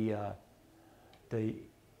behind the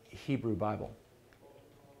Hebrew Bible,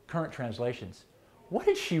 current translations, what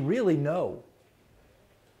did she really know?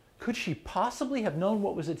 Could she possibly have known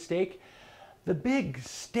what was at stake? The big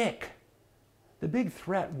stick, the big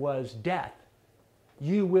threat was death.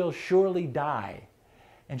 You will surely die.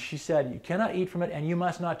 And she said, you cannot eat from it and you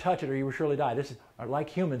must not touch it or you will surely die. This is like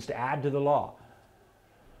humans to add to the law.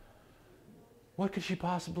 What could she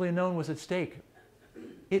possibly have known was at stake?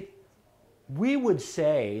 We would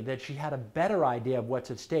say that she had a better idea of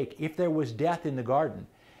what's at stake if there was death in the garden.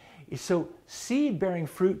 So seed-bearing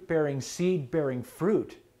seed-bearing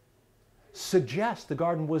fruit suggests the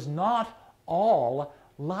garden was not all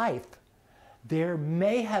life. There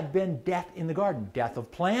may have been death in the garden. Death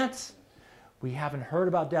of plants. We haven't heard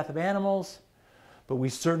about death of animals, but we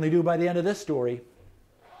certainly do by the end of this story.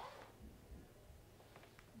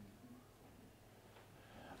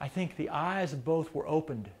 I think the eyes of both were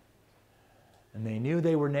opened, and they knew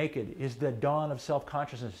they were naked, is the dawn of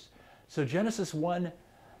self-consciousness. So Genesis 1,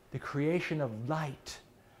 the creation of light,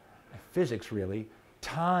 physics really,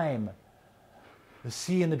 time, the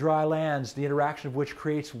sea and the dry lands, the interaction of which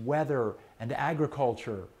creates weather and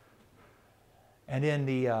agriculture. And in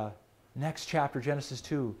the next chapter, Genesis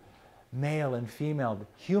 2, male and female,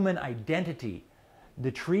 human identity,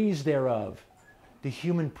 the trees thereof, the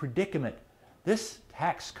human predicament. This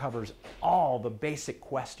text covers all the basic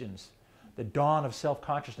questions. The dawn of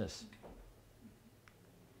self-consciousness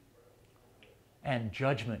and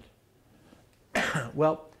judgment.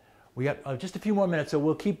 Well, we got just a few more minutes, so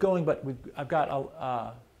we'll keep going, but I've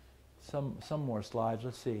got some more slides.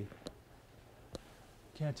 Let's see.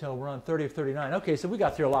 Can't tell, we're on 30 of 39. Okay, so we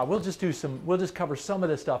got through a lot. We'll just cover some of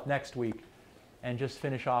this stuff next week and just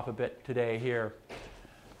finish off a bit today here.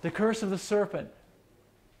 The curse of the serpent.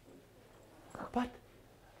 But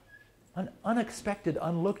an unexpected,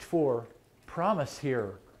 unlooked for promise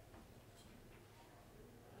here.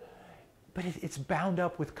 But it's bound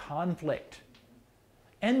up with conflict.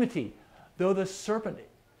 Enmity. Though the serpent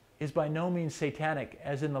is by no means satanic,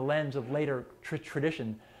 as in the lens of later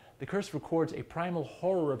tradition, the curse records a primal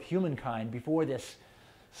horror of humankind before this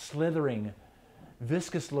slithering,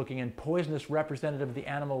 viscous-looking, and poisonous representative of the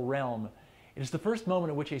animal realm. It is the first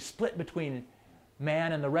moment at which a split between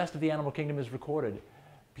man and the rest of the animal kingdom is recorded.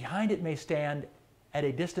 Behind it may stand, at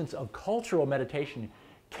a distance of cultural meditation,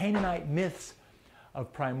 Canaanite myths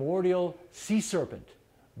of primordial sea serpent,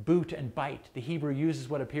 boot and bite. The Hebrew uses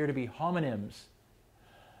what appear to be homonyms.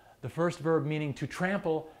 The first verb meaning to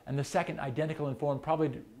trample, and the second identical in form,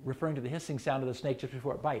 probably referring to the hissing sound of the snake just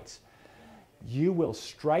before it bites. He will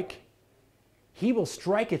strike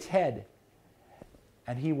its head,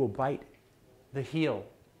 and he will bite the heel.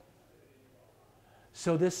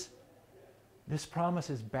 So this promise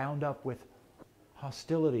is bound up with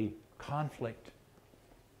hostility, conflict.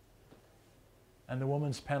 And the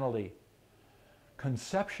woman's penalty,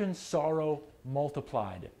 conception, sorrow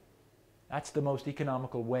multiplied. That's the most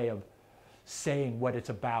economical way of saying what it's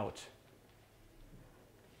about.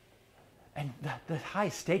 And the high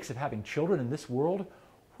stakes of having children in this world,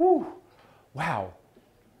 whew, wow.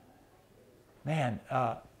 Man,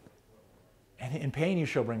 and in pain you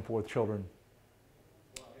shall bring forth children.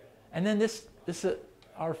 And then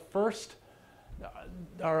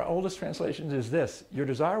our oldest translation is this: your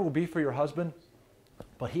desire will be for your husband,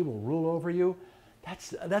 but he will rule over you.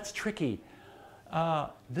 That's tricky.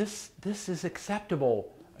 This is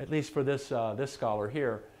acceptable, at least for this scholar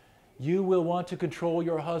here. You will want to control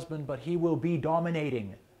your husband, but he will be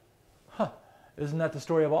dominating. Huh, isn't that the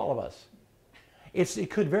story of all of us? It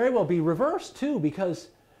could very well be reversed too, because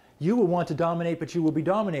you will want to dominate, but you will be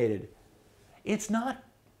dominated. It's not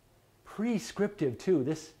prescriptive too.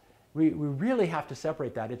 We really have to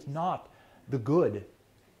separate that. It's not the good.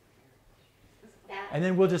 And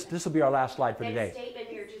then this will be our last slide for today. That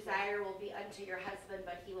statement, your desire will be unto your husband,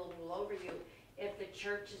 but he will rule over you. If the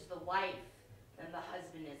church is the wife, then the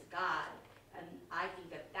husband is God. And I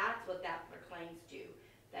think that's what that proclaims to,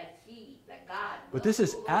 that God will. But this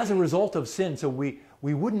is as a result of sin, so we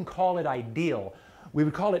wouldn't call it ideal. We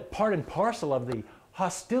would call it part and parcel of the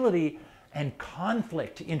hostility and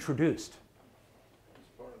conflict introduced. It's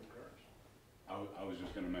part of the curse. I was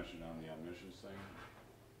just going to mention on the omniscience thing,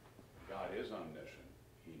 God is omniscient.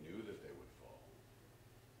 He knew that they would fall.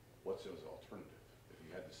 What's his alternative? If he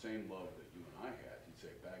had the same love that you and I had, he'd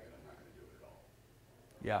say, bag it, I'm not going to do it at all.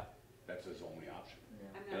 Yeah. That's his only option.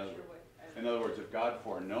 I'm not sure what. In other words, if God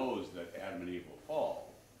foreknows that Adam and Eve will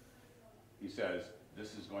fall, he says,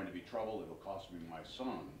 this is going to be trouble, it'll cost me my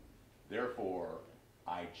son, therefore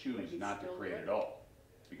I choose not to create at all,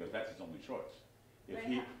 because that's his only choice.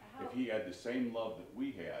 If he had the same love that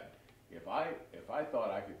we had, if I thought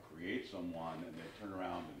I could create someone and they turn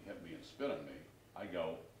around and hit me and spit on me, I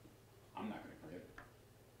go, I'm not going to create it.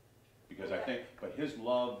 Because I think, but his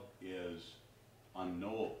love is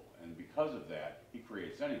unknowable, and because of that, he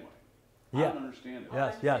creates anyway. Yeah. I don't understand it.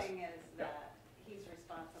 Yes, All I'm yes. saying is that he's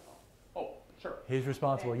responsible. Oh, sure. He's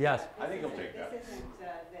responsible, That, yes. I think he'll take that. This isn't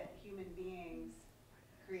that human beings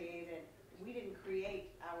created, we didn't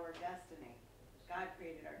create our destiny. God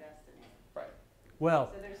created our destiny. Right.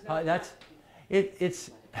 Well, So there's no that's,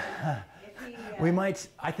 it's,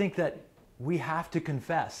 I think that we have to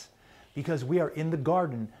confess, because we are in the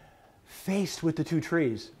garden faced with the two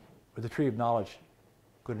trees, with the tree of knowledge,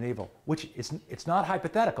 good and evil, which it's not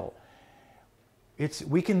hypothetical.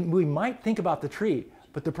 We might think about the tree,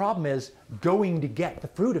 but the problem is going to get the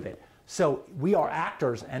fruit of it. So we are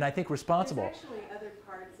actors, and I think responsible. There's actually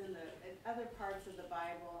other parts of the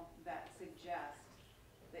Bible that suggest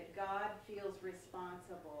that God feels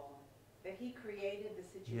responsible, that he created the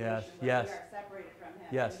situation where we are separated from him.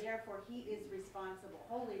 Yes. And therefore he is responsible,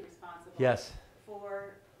 wholly responsible Yes.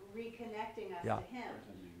 for reconnecting us Yeah. to him.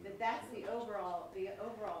 That's the overall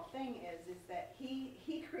thing is that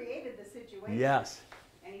he created the situation. Yes.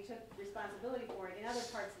 And he took responsibility for it. In other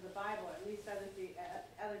parts of the Bible, at least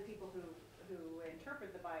other people who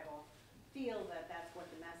interpret the Bible feel that that's what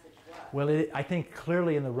the message was. Well, I think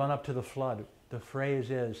clearly in the run-up to the flood, the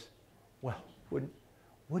phrase is, well,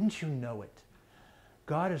 wouldn't you know it?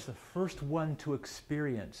 God is the first one to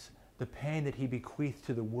experience the pain that he bequeathed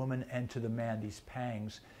to the woman and to the man, these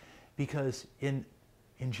pangs. Because in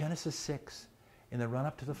Genesis 6, in the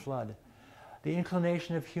run-up to the flood, the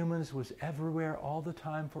inclination of humans was everywhere all the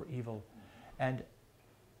time for evil. And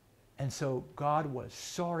so God was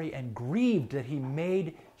sorry and grieved that he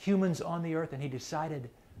made humans on the earth, and he decided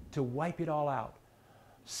to wipe it all out.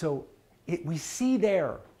 So we see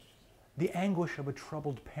there the anguish of a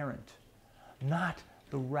troubled parent, not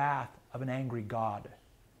the wrath of an angry God.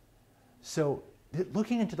 So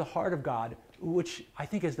looking into the heart of God, which I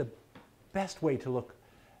think is the best way to look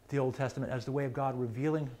at the Old Testament, as the way of God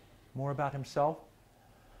revealing more about himself,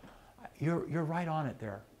 you're right on it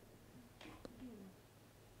there.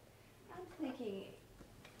 I'm thinking,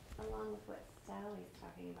 along with what Sally's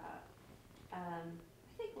talking about,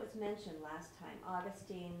 I think it was mentioned last time,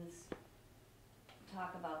 Augustine's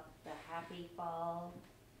talk about the happy fall,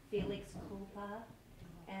 Felix culpa,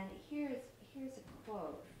 and here's a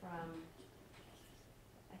quote from,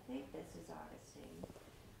 I think this is Augustine.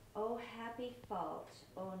 O happy fault,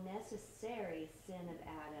 O necessary sin of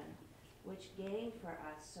Adam, which gained for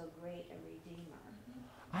us so great a Redeemer.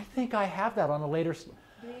 I think I have that on a later,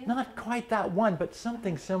 not quite that one, but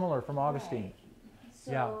something similar from Augustine. Right.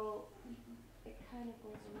 So Yeah. it kind of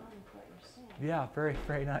goes along with what you're saying. Yeah, very,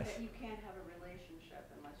 very nice. That you can't have a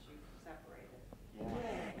relationship unless you separate it.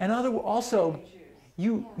 And also,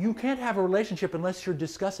 you can't have a relationship unless you're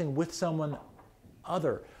discussing with someone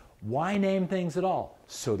other. Why name things at all?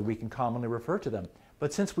 So that we can commonly refer to them.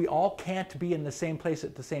 But since we all can't be in the same place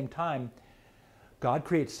at the same time, God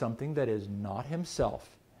creates something that is not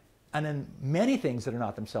himself, and then many things that are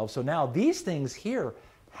not themselves. So now these things here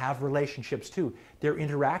have relationships too. They're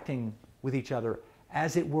interacting with each other,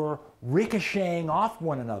 as it were, ricocheting off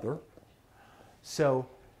one another. So,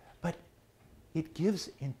 but it gives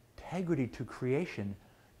integrity to creation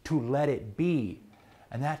to let it be.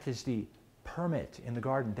 And that is the permit in the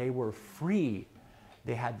garden. They were free.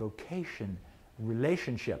 They had vocation,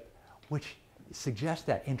 relationship, which suggests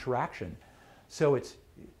that interaction. So it's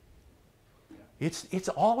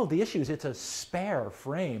all of the issues. It's a spare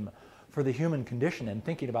frame for the human condition, and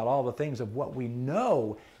thinking about all the things of what we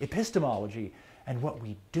know, epistemology, and what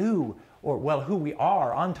we do, or, well, who we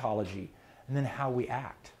are, ontology, and then how we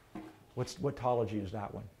act. What tology is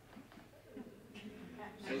that one?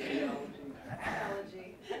 Sociology.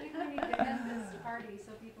 I think we need to end this party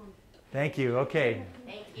so people. Thank you. Okay.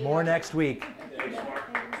 Thank you. More next week. Thanks, Mark.